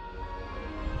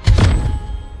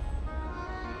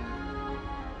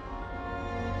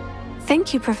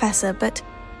 Thank you, Professor, but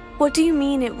what do you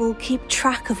mean it will keep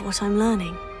track of what I'm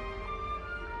learning?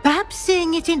 Perhaps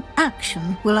seeing it in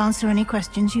action will answer any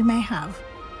questions you may have.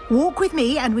 Walk with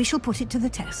me and we shall put it to the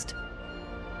test.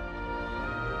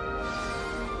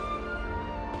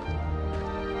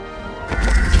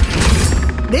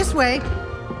 This way.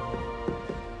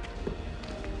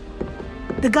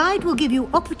 The guide will give you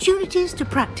opportunities to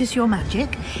practice your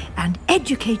magic and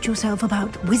educate yourself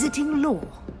about wizarding lore.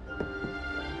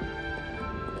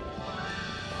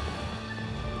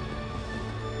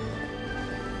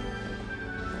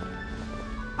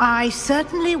 I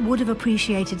certainly would have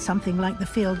appreciated something like the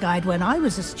field guide when I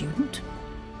was a student.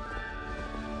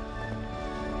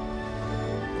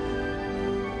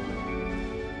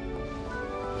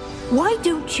 Why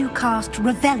don't you cast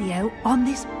Revelio on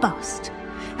this bust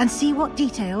and see what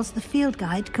details the field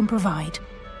guide can provide?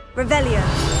 Revelio.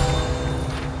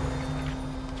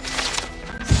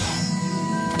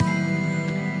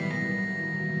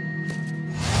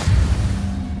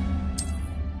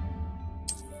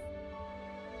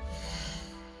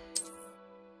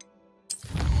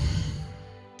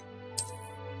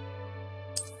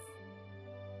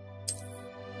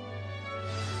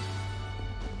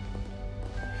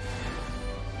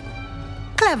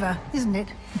 Clever, isn't it?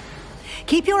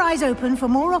 Keep your eyes open for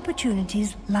more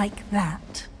opportunities like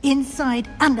that, inside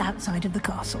and outside of the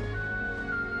castle.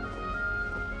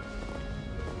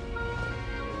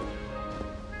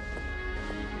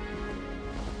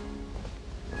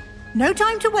 No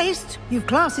time to waste. You've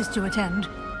classes to attend.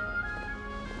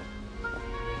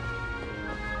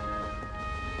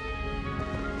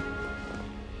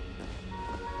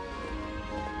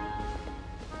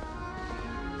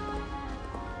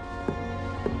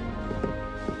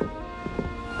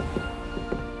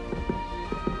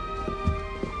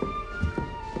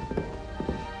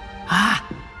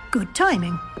 Good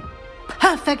timing.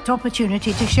 Perfect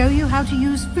opportunity to show you how to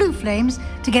use flue flames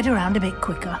to get around a bit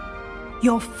quicker.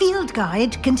 Your field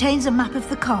guide contains a map of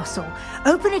the castle.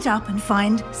 Open it up and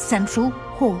find Central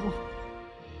Hall.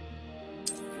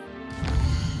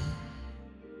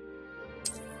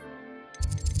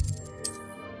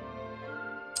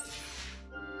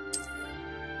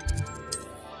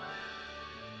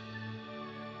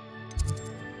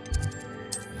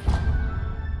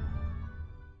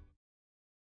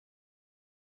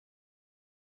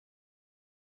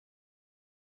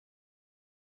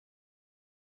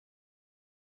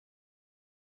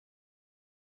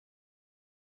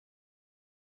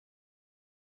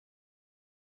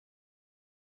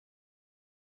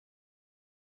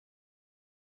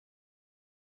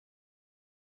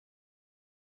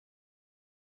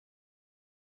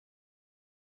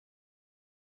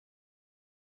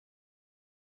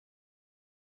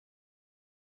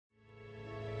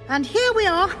 And here we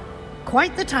are.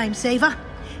 Quite the time saver.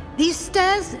 These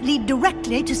stairs lead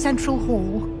directly to Central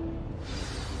Hall.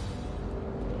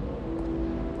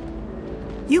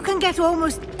 You can get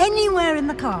almost anywhere in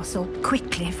the castle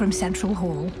quickly from Central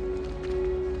Hall.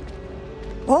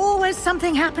 Always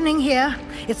something happening here.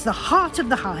 It's the heart of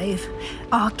the hive.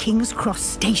 Our King's Cross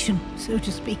station, so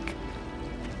to speak.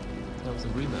 That was a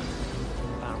rumour.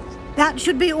 That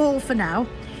should be all for now.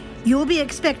 You'll be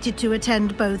expected to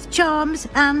attend both Charms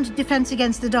and Defense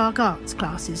Against the Dark Arts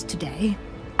classes today.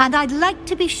 And I'd like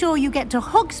to be sure you get to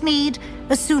Hogsmeade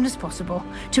as soon as possible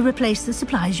to replace the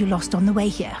supplies you lost on the way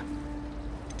here.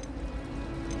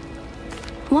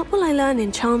 What will I learn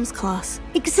in Charms class?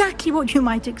 Exactly what you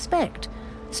might expect.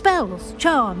 Spells,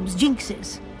 charms,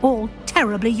 jinxes, all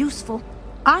terribly useful.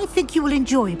 I think you will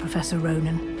enjoy Professor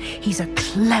Ronan. He's a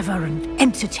clever and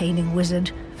entertaining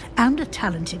wizard, and a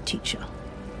talented teacher.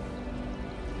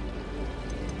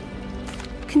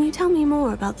 Can you tell me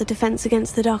more about the Defense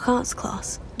Against the Dark Arts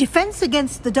class? Defense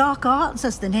Against the Dark Arts,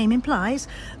 as the name implies,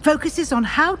 focuses on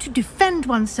how to defend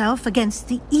oneself against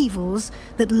the evils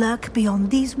that lurk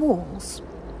beyond these walls.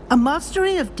 A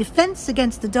mastery of defense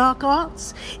against the dark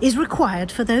arts is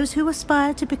required for those who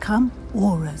aspire to become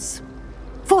Aurors.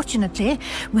 Fortunately,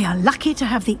 we are lucky to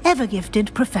have the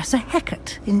ever-gifted Professor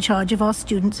Hecat in charge of our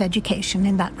students' education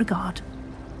in that regard.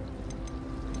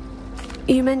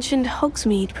 You mentioned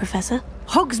Hogsmeade, Professor.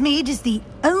 Hogsmeade is the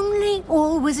only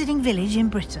all-wizarding village in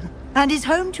Britain, and is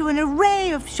home to an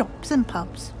array of shops and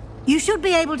pubs. You should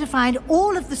be able to find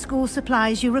all of the school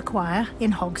supplies you require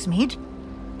in Hogsmeade.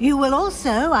 You will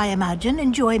also, I imagine,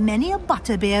 enjoy many a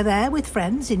butterbeer there with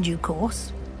friends in due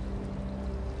course.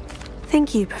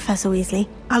 Thank you, Professor Weasley.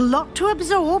 A lot to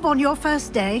absorb on your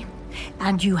first day,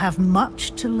 and you have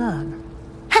much to learn.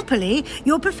 Happily,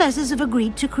 your professors have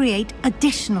agreed to create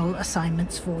additional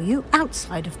assignments for you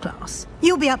outside of class.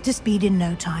 You'll be up to speed in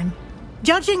no time.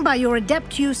 Judging by your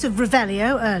adept use of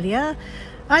Revelio earlier,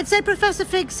 I'd say Professor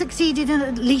Fig succeeded in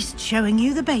at least showing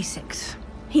you the basics.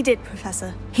 He did,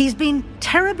 Professor. He's been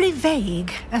terribly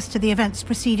vague as to the events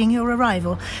preceding your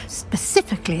arrival,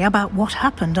 specifically about what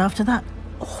happened after that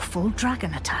awful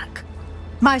dragon attack.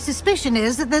 My suspicion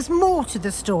is that there's more to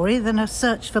the story than a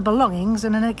search for belongings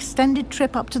and an extended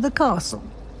trip up to the castle.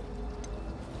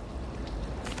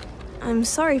 I'm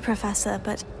sorry, Professor,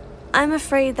 but I'm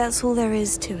afraid that's all there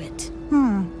is to it.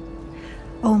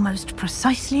 Almost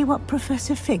precisely what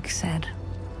Professor Fig said.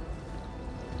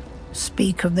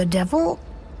 Speak of the devil,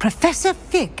 Professor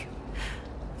Fig.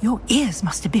 Your ears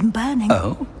must have been burning.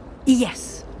 Oh?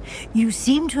 Yes. You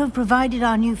seem to have provided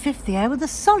our new fifth year with a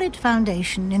solid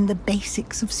foundation in the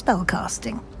basics of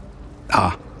spellcasting.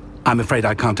 Ah, I'm afraid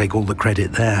I can't take all the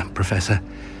credit there, Professor.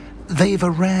 They've a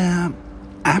rare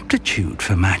aptitude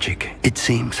for magic, it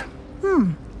seems.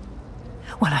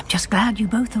 Well, I'm just glad you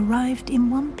both arrived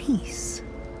in one piece.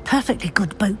 Perfectly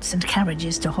good boats and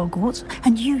carriages to Hogwarts,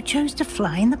 and you chose to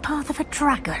fly in the path of a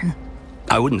dragon.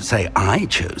 I wouldn't say I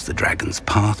chose the dragon's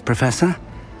path, Professor.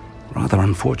 Rather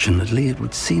unfortunately, it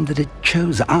would seem that it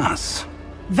chose us.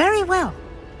 Very well.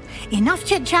 Enough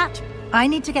chit-chat. I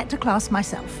need to get to class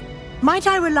myself. Might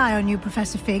I rely on you,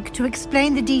 Professor Fig, to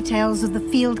explain the details of the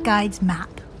field guide's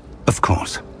map? Of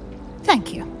course.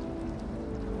 Thank you.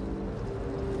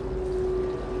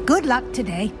 Good luck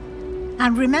today.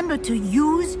 And remember to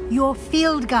use your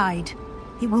field guide.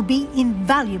 It will be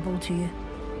invaluable to you.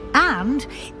 And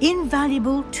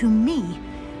invaluable to me,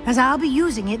 as I'll be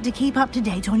using it to keep up to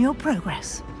date on your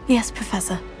progress. Yes,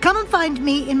 Professor. Come and find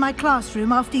me in my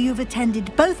classroom after you've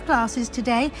attended both classes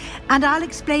today, and I'll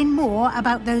explain more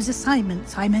about those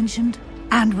assignments I mentioned.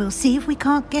 And we'll see if we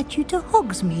can't get you to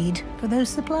Hogsmeade for those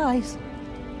supplies.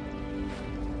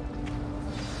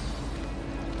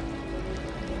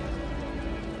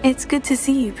 It's good to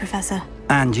see you, Professor.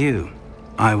 And you.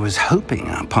 I was hoping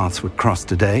our paths would cross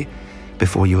today,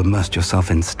 before you immersed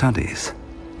yourself in studies.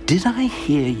 Did I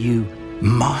hear you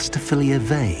masterfully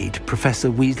evade Professor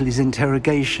Weasley's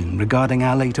interrogation regarding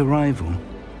our late arrival?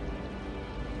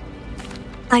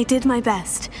 I did my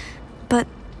best, but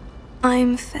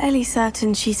I'm fairly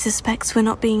certain she suspects we're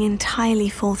not being entirely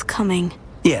forthcoming.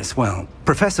 Yes, well,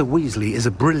 Professor Weasley is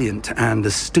a brilliant and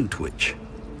astute witch.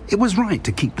 It was right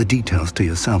to keep the details to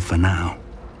yourself for now.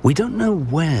 We don't know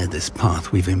where this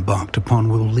path we've embarked upon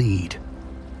will lead.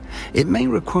 It may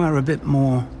require a bit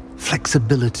more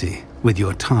flexibility with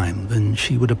your time than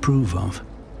she would approve of.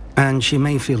 And she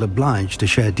may feel obliged to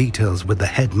share details with the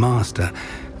headmaster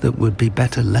that would be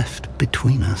better left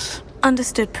between us.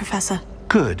 Understood, Professor.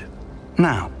 Good.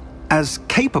 Now, as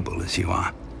capable as you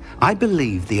are, I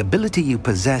believe the ability you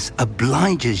possess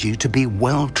obliges you to be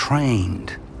well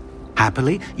trained.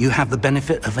 Happily, you have the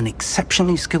benefit of an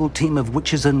exceptionally skilled team of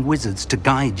witches and wizards to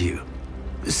guide you.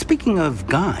 Speaking of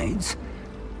guides,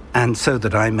 and so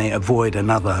that I may avoid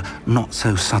another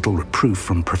not-so-subtle reproof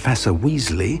from Professor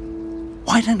Weasley,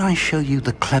 why don't I show you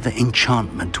the clever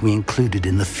enchantment we included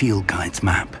in the field guide's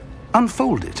map?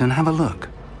 Unfold it and have a look.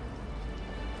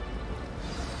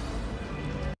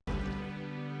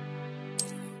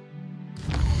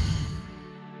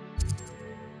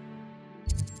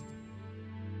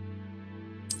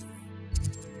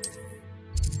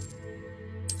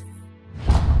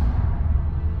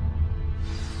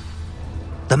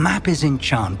 The map is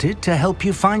enchanted to help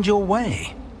you find your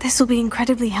way. This will be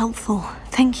incredibly helpful.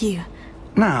 Thank you.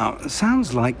 Now,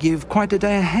 sounds like you've quite a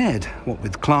day ahead, what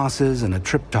with classes and a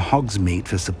trip to Hogsmeade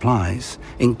for supplies,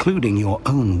 including your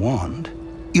own wand.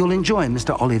 You'll enjoy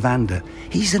Mr. Ollivander.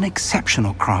 He's an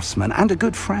exceptional craftsman and a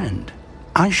good friend.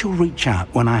 I shall reach out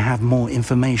when I have more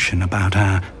information about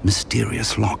our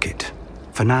mysterious locket.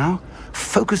 For now,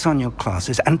 focus on your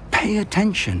classes and pay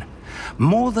attention.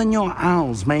 More than your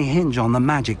owls may hinge on the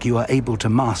magic you are able to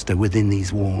master within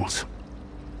these walls.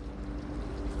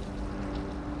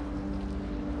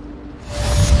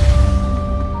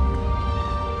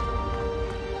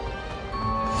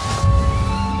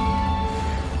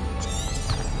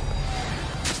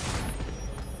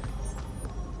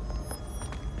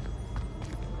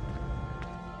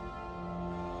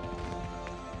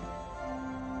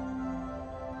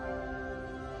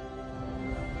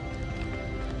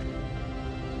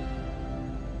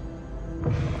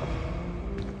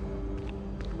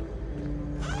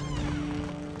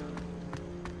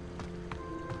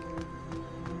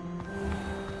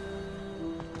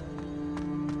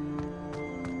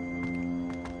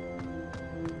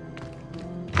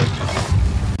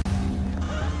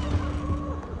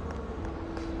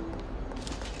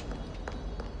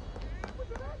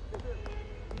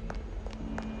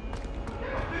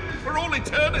 For all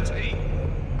eternity!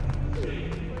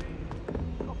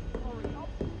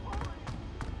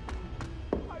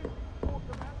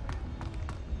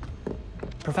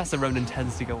 Professor Ronan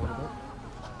tends to go on a bit.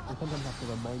 I sometimes have to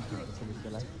remind him of some of the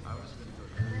delay.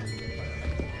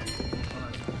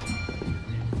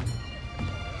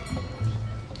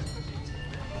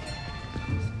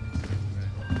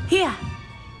 Here!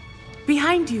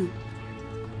 Behind you!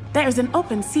 There is an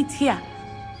open seat here.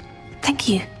 Thank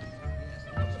you.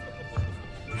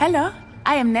 Hello,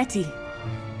 I am Nettie.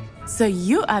 So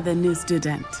you are the new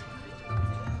student.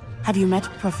 Have you met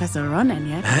Professor Ronan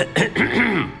yet?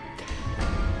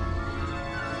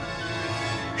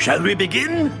 Shall we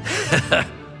begin?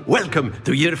 Welcome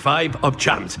to Year 5 of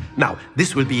Charms. Now,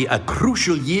 this will be a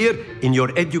crucial year in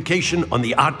your education on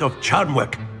the art of charm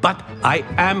work. But I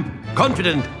am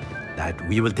confident that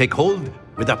we will take hold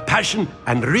with the passion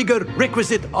and rigor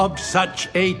requisite of such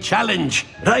a challenge.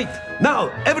 Right, now,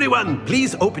 everyone,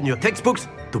 please open your textbooks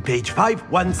to page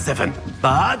 517.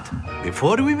 But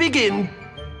before we begin,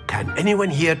 can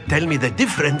anyone here tell me the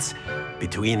difference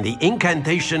between the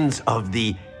incantations of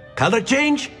the color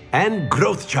change and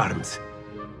growth charms?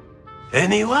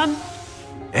 Anyone?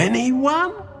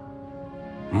 Anyone?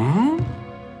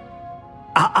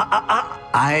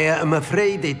 I am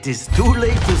afraid it is too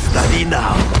late to study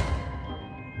now.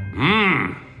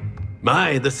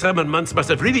 My, the summer months must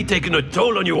have really taken a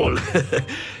toll on you all.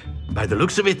 By the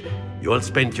looks of it, you all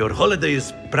spent your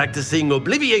holidays practicing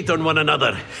Obliviate on one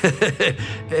another.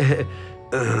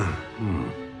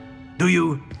 Do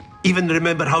you even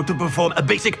remember how to perform a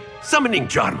basic summoning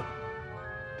charm?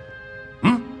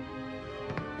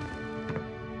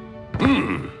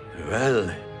 Well,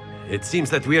 it seems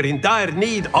that we are in dire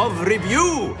need of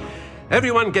review.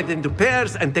 Everyone get into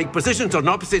pairs and take positions on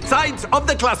opposite sides of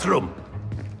the classroom.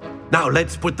 Now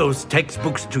let's put those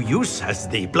textbooks to use as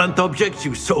the blunt objects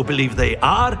you so believe they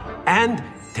are, and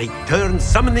take turns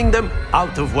summoning them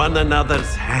out of one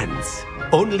another's hands.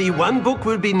 Only one book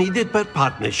will be needed per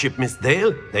partnership, Miss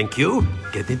Dale. Thank you.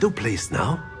 Get into place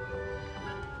now.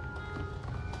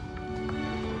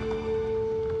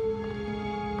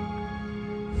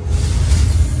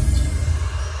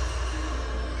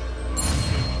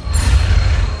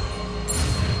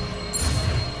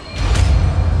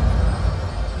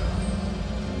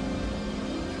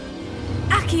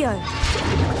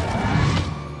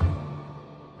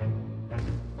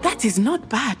 That is not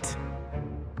bad.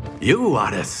 You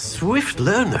are a swift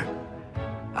learner.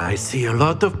 I see a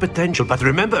lot of potential, but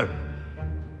remember,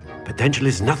 potential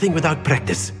is nothing without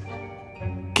practice.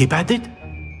 Keep at it.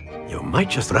 You might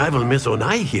just rival Miss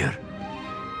Onai here.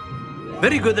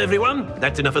 Very good, everyone.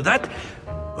 That's enough of that.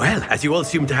 Well, as you all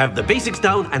seem to have the basics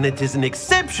down, and it is an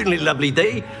exceptionally lovely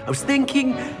day, I was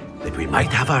thinking that we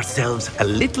might have ourselves a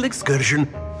little excursion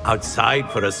outside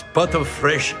for a spot of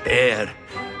fresh air.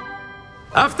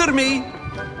 After me.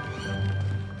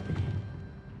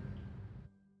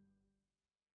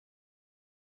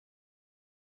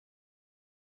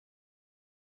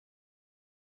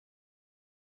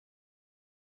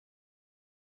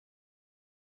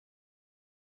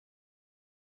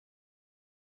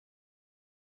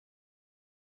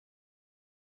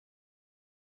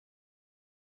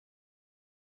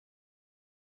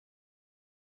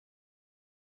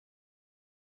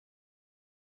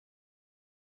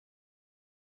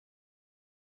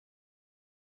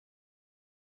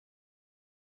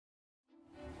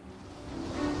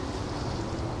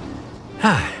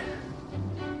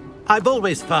 I've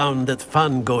always found that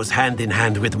fun goes hand in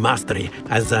hand with mastery,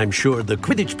 as I'm sure the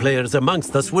Quidditch players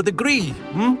amongst us would agree.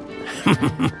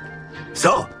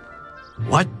 So,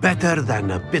 what better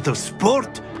than a bit of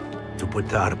sport to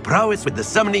put our prowess with the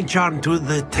summoning charm to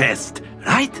the test,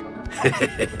 right?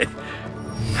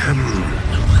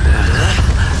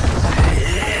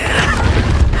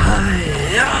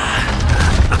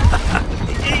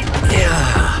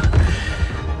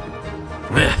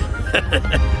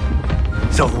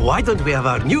 So why don't we have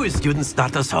our newest student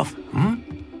start us off?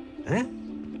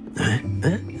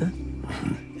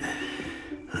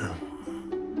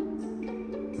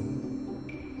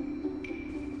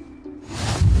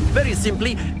 Very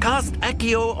simply, cast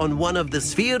Accio on one of the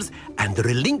spheres and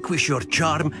relinquish your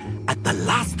charm at the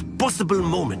last possible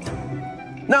moment.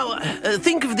 Now,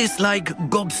 think of this like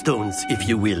gobstones, if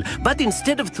you will. But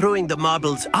instead of throwing the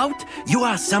marbles out, you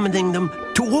are summoning them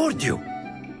toward you.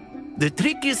 The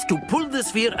trick is to pull the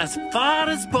sphere as far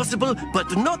as possible,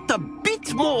 but not a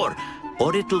bit more,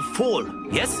 or it'll fall,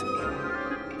 yes?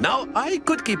 Now, I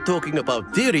could keep talking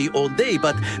about theory all day,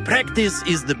 but practice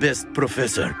is the best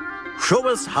professor. Show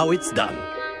us how it's done.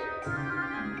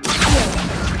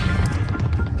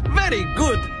 Very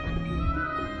good!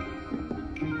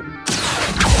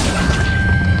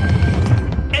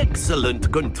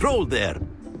 Excellent control there.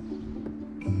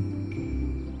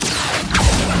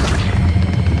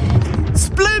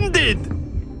 Splendid!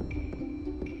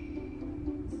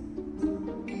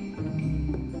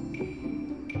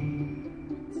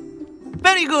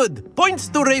 Very good. Points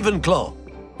to Ravenclaw.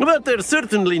 But there's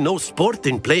certainly no sport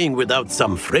in playing without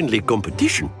some friendly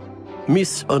competition.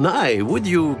 Miss Onai, would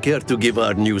you care to give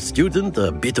our new student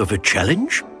a bit of a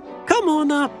challenge? Come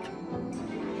on up.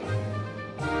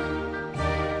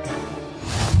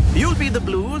 You'll be the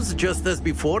blues, just as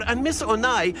before, and Miss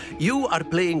Onai, you are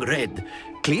playing red.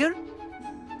 Clear?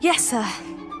 Yes, sir.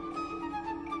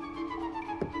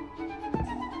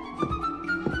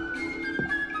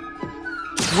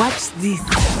 Watch this.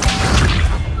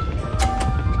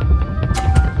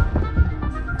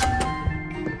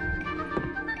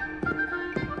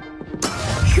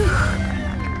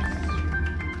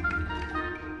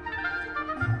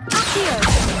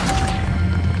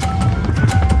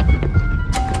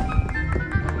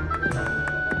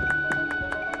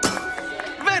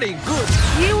 Very good.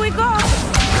 Here we go.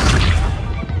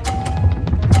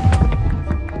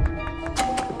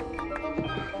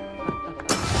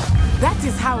 That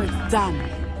is how it's done.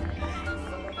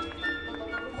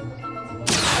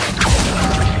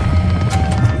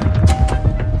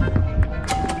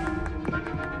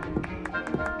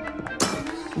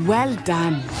 Well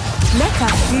done. Let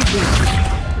us see this.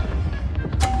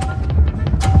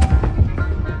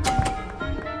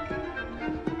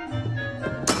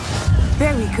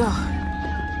 There we go.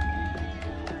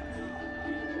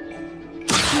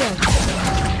 Here.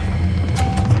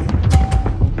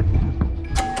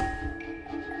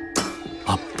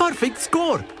 A perfect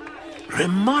score.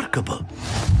 Remarkable.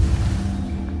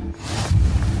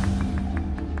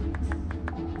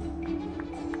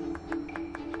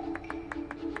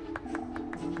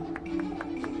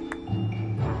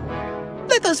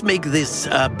 Let us make this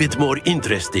a bit more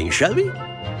interesting, shall we?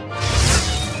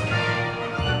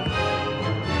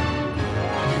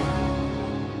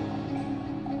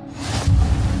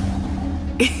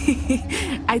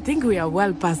 I think we are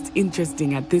well past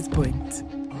interesting at this point.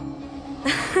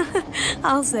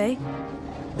 I'll say.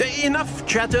 Enough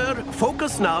chatter.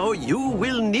 Focus now. You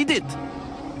will need it.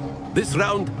 This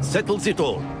round settles it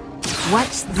all.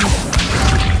 Watch this.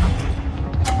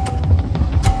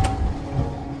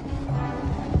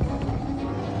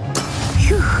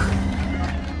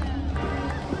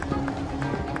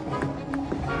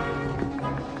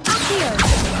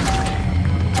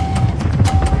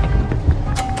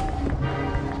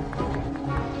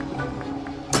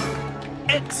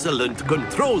 Excellent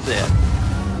control there.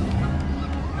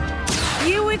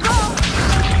 Here we go.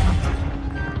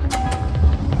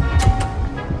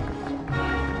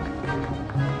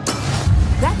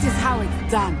 That is how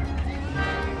it's done.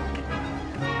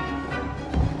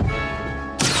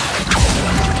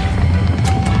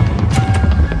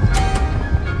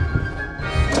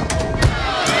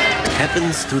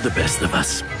 Happens to the best of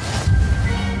us.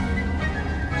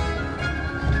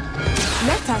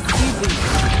 Let us see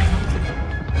this.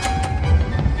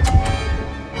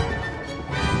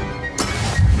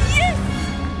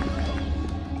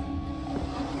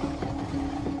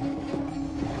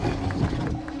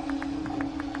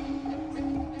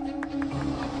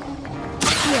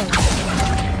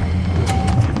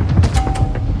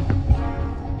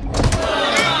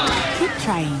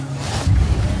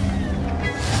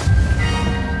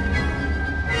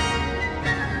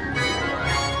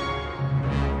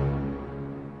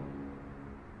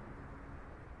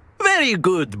 Very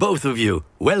good, both of you.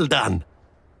 Well done.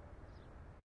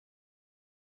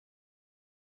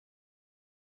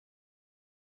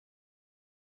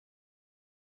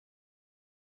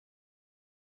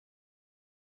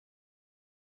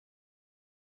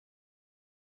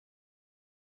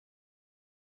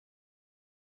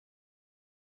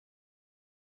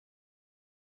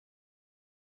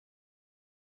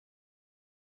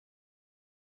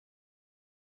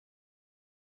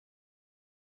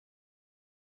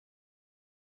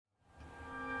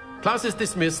 Class is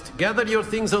dismissed. Gather your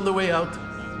things on the way out.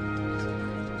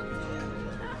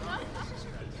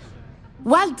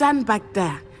 Well done back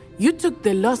there. You took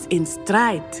the loss in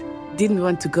stride. didn't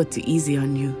want to go too easy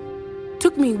on you.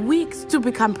 Took me weeks to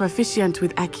become proficient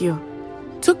with Accio.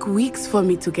 Took weeks for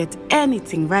me to get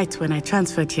anything right when I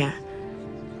transferred here.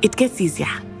 It gets easier,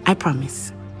 I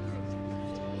promise.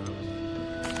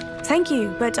 Thank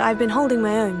you, but I've been holding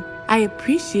my own. I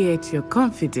appreciate your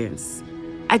confidence.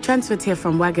 I transferred here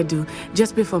from Wagadu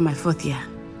just before my 4th year.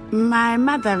 My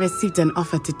mother received an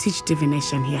offer to teach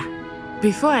divination here.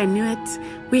 Before I knew it,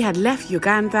 we had left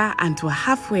Uganda and were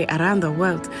halfway around the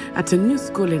world at a new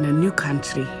school in a new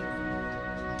country.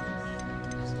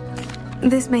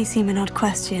 This may seem an odd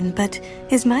question, but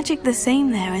is magic the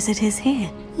same there as it is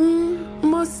here?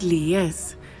 Mostly,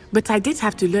 yes. But I did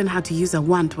have to learn how to use a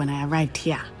wand when I arrived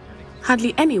here.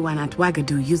 Hardly anyone at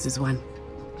Wagadu uses one.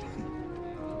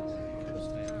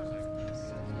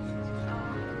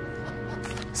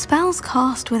 Spells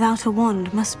cast without a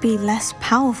wand must be less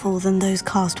powerful than those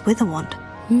cast with a wand.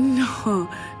 No,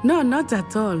 not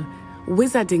at all.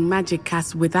 Wizarding magic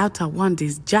cast without a wand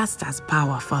is just as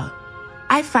powerful.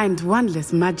 I find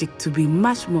wandless magic to be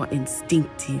much more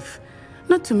instinctive.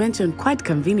 Not to mention quite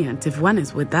convenient if one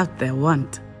is without their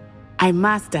wand. I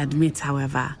must admit,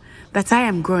 however, that I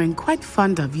am growing quite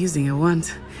fond of using a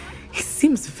wand. It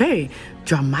seems very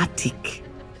dramatic.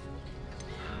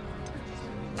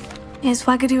 Is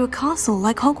Wagadu a castle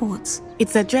like Hogwarts?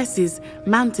 Its address is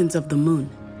Mountains of the Moon.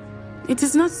 It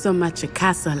is not so much a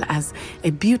castle as a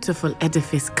beautiful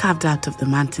edifice carved out of the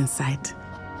mountainside.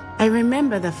 I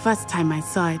remember the first time I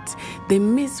saw it, the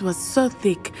mist was so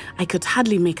thick I could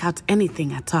hardly make out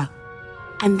anything at all.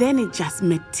 And then it just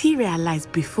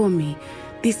materialized before me,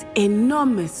 this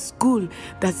enormous school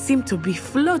that seemed to be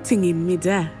floating in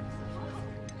midair.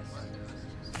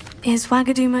 Is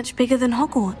Wagadu much bigger than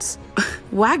Hogwarts?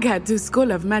 Wagadu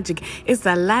School of Magic is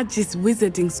the largest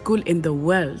wizarding school in the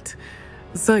world.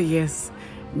 So yes,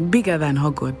 bigger than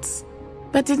Hogwarts.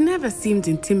 But it never seemed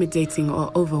intimidating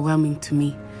or overwhelming to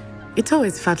me. It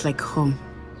always felt like home.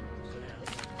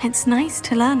 It's nice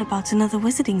to learn about another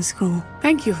wizarding school.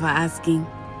 Thank you for asking.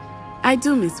 I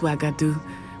do miss Wagadu,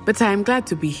 but I am glad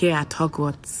to be here at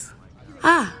Hogwarts.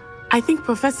 I think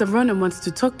Professor Ronan wants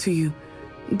to talk to you.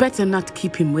 Better not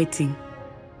keep him waiting.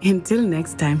 Until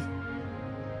next time.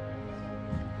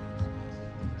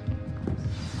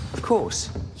 Of course,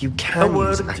 you can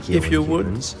use Accio if you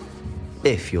would.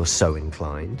 If you're so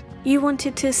inclined. You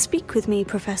wanted to speak with me,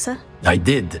 Professor? I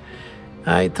did.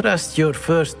 I trust your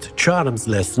first charms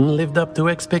lesson lived up to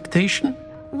expectation?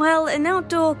 Well, an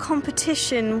outdoor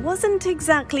competition wasn't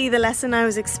exactly the lesson I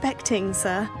was expecting,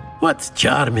 sir. What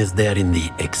charm is there in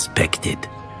the expected?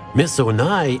 Miss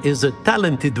Onai is a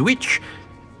talented witch.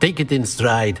 Take it in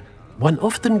stride. One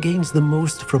often gains the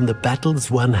most from the battles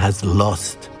one has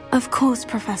lost. Of course,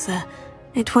 Professor.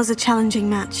 It was a challenging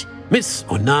match. Miss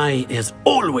Onai is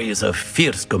always a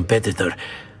fierce competitor,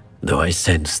 though I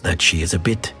sense that she is a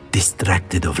bit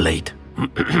distracted of late.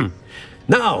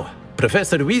 Now,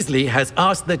 Professor Weasley has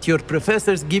asked that your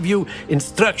professors give you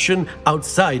instruction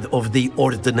outside of the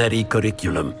ordinary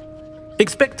curriculum.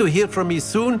 Expect to hear from me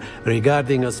soon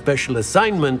regarding a special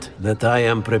assignment that I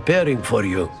am preparing for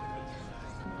you.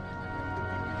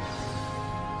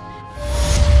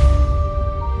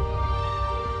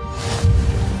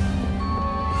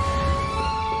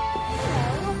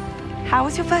 How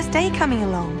was your first day coming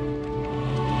along?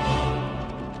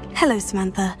 Hello,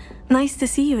 Samantha. Nice to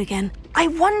see you again. I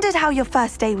wondered how your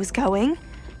first day was going.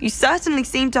 You certainly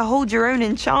seem to hold your own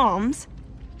in charms.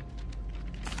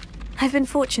 I've been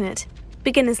fortunate.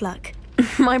 Beginner's luck.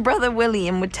 My brother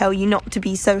William would tell you not to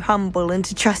be so humble and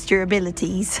to trust your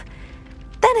abilities.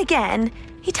 Then again,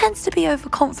 he tends to be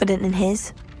overconfident in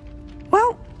his.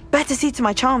 Well, better see to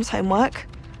my charms homework.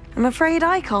 I'm afraid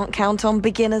I can't count on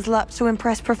beginner's luck to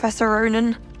impress Professor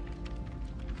Ronan.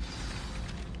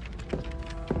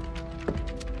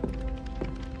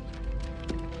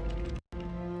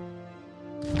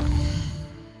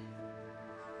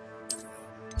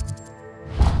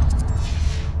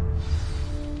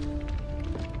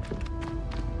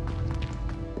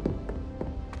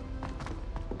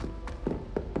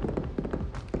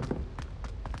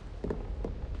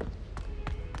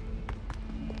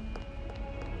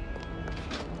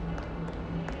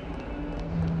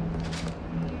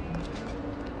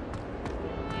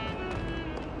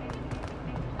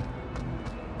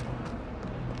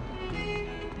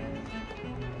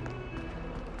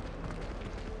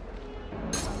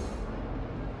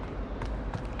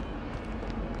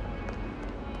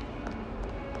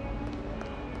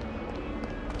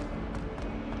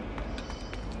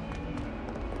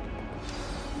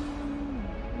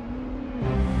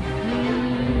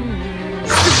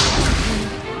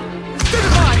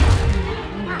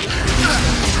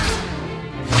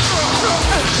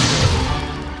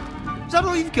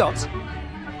 you've got.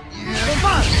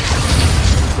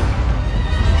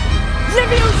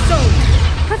 Levioso!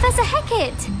 Professor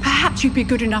Hecat! Perhaps you'd be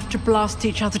good enough to blast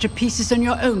each other to pieces in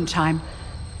your own time.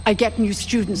 I get new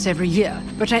students every year,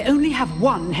 but I only have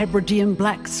one Hebridean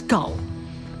black skull.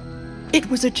 It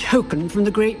was a token from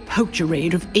the Great Poacher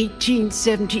Raid of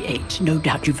 1878. No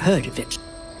doubt you've heard of it.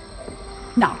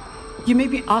 Now, you may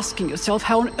be asking yourself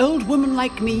how an old woman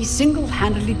like me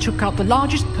single-handedly took out the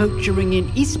largest poacher ring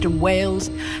in eastern Wales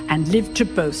and lived to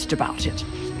boast about it.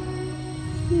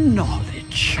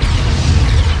 Knowledge.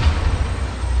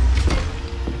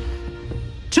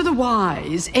 To the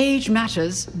wise, age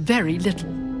matters very little.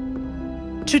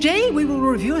 Today we will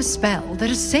review a spell that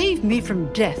has saved me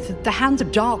from death at the hands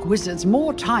of dark wizards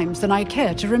more times than I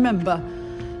care to remember.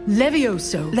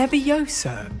 Levioso.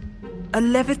 Levioso? A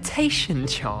levitation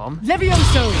charm?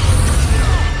 Levioso!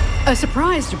 A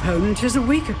surprised opponent is a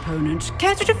weak opponent.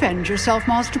 Care to defend yourself,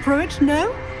 Master Pruitt?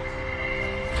 No?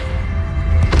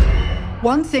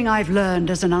 One thing I've learned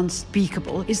as an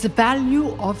unspeakable is the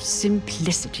value of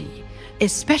simplicity,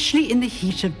 especially in the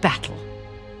heat of battle.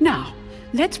 Now,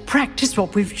 let's practice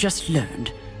what we've just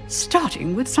learned,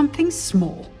 starting with something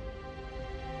small.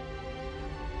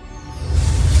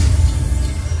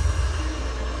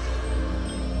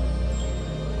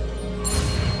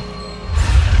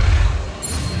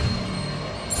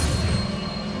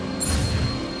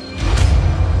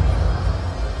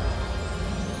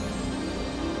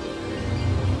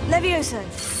 Levioso.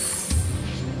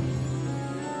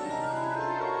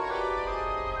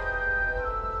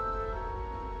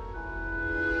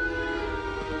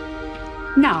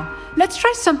 Now, let's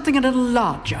try something a little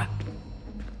larger.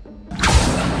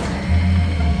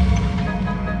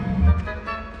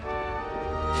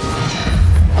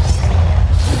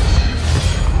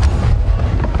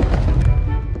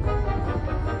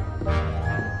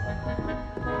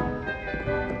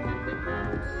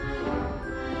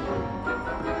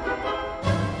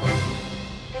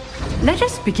 Let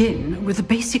us begin with the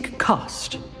basic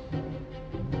cast.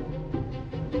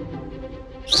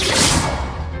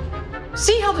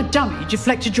 See how the dummy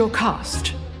deflected your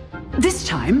cast? This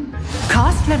time,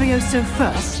 cast Levioso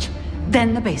first,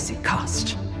 then the basic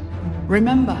cast.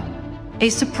 Remember, a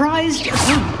surprised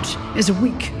opponent is a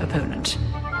weak opponent,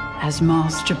 as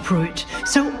Master Pruitt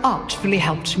so artfully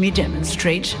helped me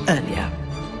demonstrate earlier.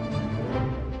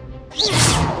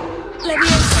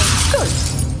 Levioso.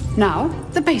 Good. Now,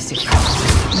 the basic cast.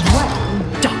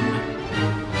 Well done.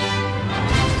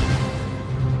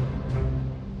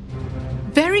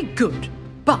 Very good,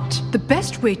 but the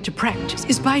best way to practice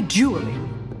is by dueling.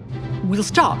 We'll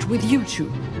start with you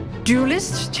two.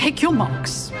 Duelists, take your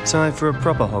marks. Time for a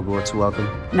proper Hogwarts welcome.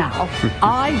 Now,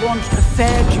 I want a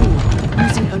fair duel,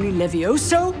 using only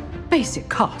Levioso, basic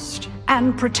cast,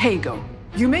 and Protego.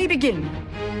 You may begin.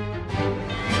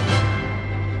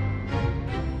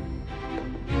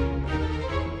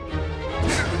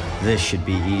 This should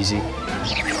be easy.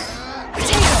 Protego.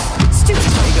 Stupid.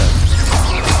 Protego.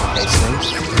 Okay, Snape.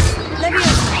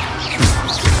 Levioso.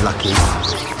 Lucky.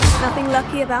 Nothing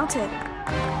lucky about it.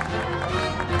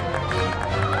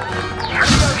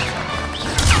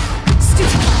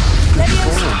 Stupid.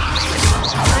 Levioso.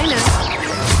 I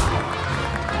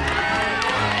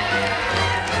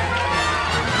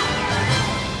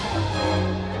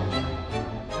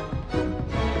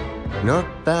know. Not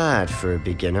bad for a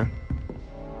beginner.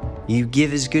 You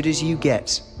give as good as you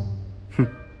get.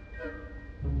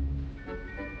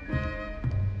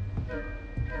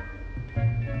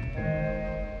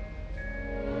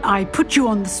 I put you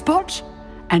on the spot,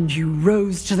 and you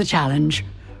rose to the challenge.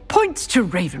 Points to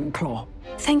Ravenclaw.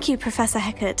 Thank you, Professor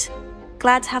Hecat.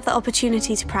 Glad to have the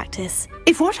opportunity to practice.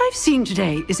 If what I've seen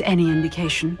today is any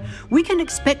indication, we can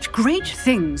expect great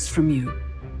things from you.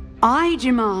 I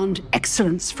demand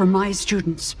excellence from my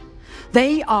students.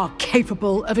 They are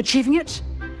capable of achieving it,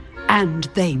 and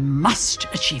they must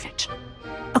achieve it.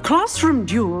 A classroom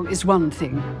duel is one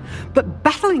thing, but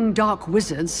battling dark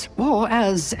wizards, or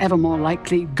as ever more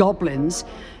likely, goblins,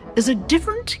 is a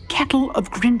different kettle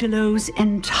of Grindylows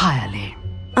entirely.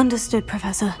 Understood,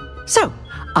 Professor. So,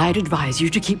 I'd advise you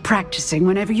to keep practicing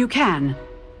whenever you can.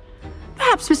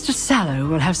 Perhaps Mr. Sallow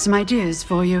will have some ideas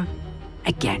for you.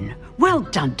 Again, well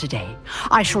done today.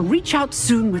 I shall reach out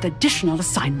soon with additional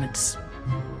assignments.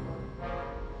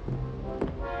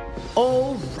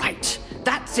 All right.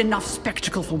 That's enough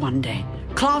spectacle for one day.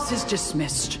 Class is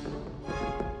dismissed.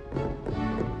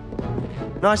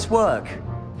 Nice work.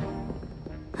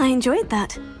 I enjoyed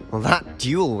that. Well, that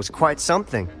duel was quite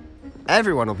something.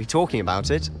 Everyone will be talking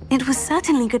about it. It was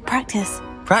certainly good practice.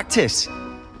 Practice?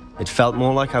 It felt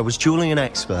more like I was dueling an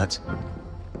expert.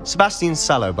 Sebastian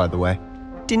Sallow, by the way.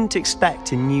 didn't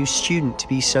expect a new student to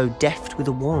be so deft with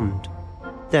a wand.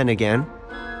 Then again,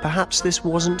 perhaps this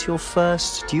wasn't your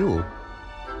first duel.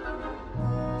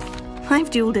 I've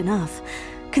dueled enough.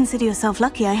 Consider yourself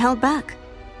lucky I held back.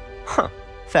 Huh,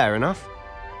 fair enough.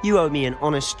 You owe me an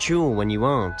honest duel when you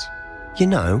aren't. You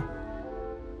know,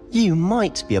 you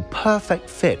might be a perfect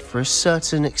fit for a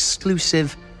certain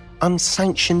exclusive,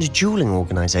 unsanctioned dueling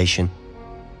organization.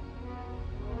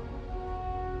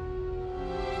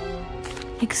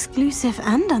 Exclusive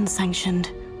and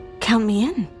unsanctioned. Count me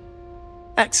in.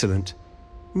 Excellent.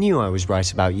 Knew I was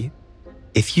right about you.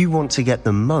 If you want to get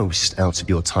the most out of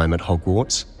your time at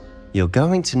Hogwarts, you're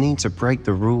going to need to break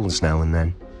the rules now and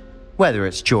then. Whether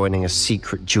it's joining a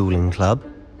secret dueling club,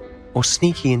 or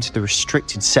sneaking into the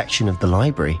restricted section of the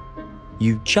library,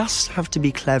 you just have to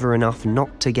be clever enough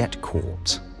not to get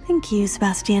caught. Thank you,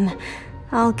 Sebastian.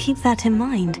 I'll keep that in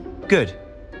mind. Good.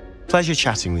 Pleasure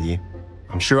chatting with you.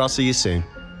 I'm sure I'll see you soon.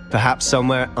 Perhaps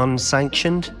somewhere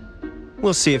unsanctioned?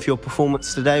 We'll see if your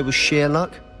performance today was sheer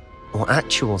luck or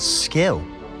actual skill.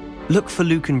 Look for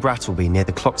Luke and Brattleby near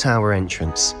the clock tower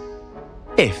entrance,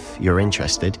 if you're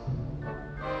interested.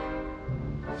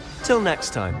 Till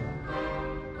next time.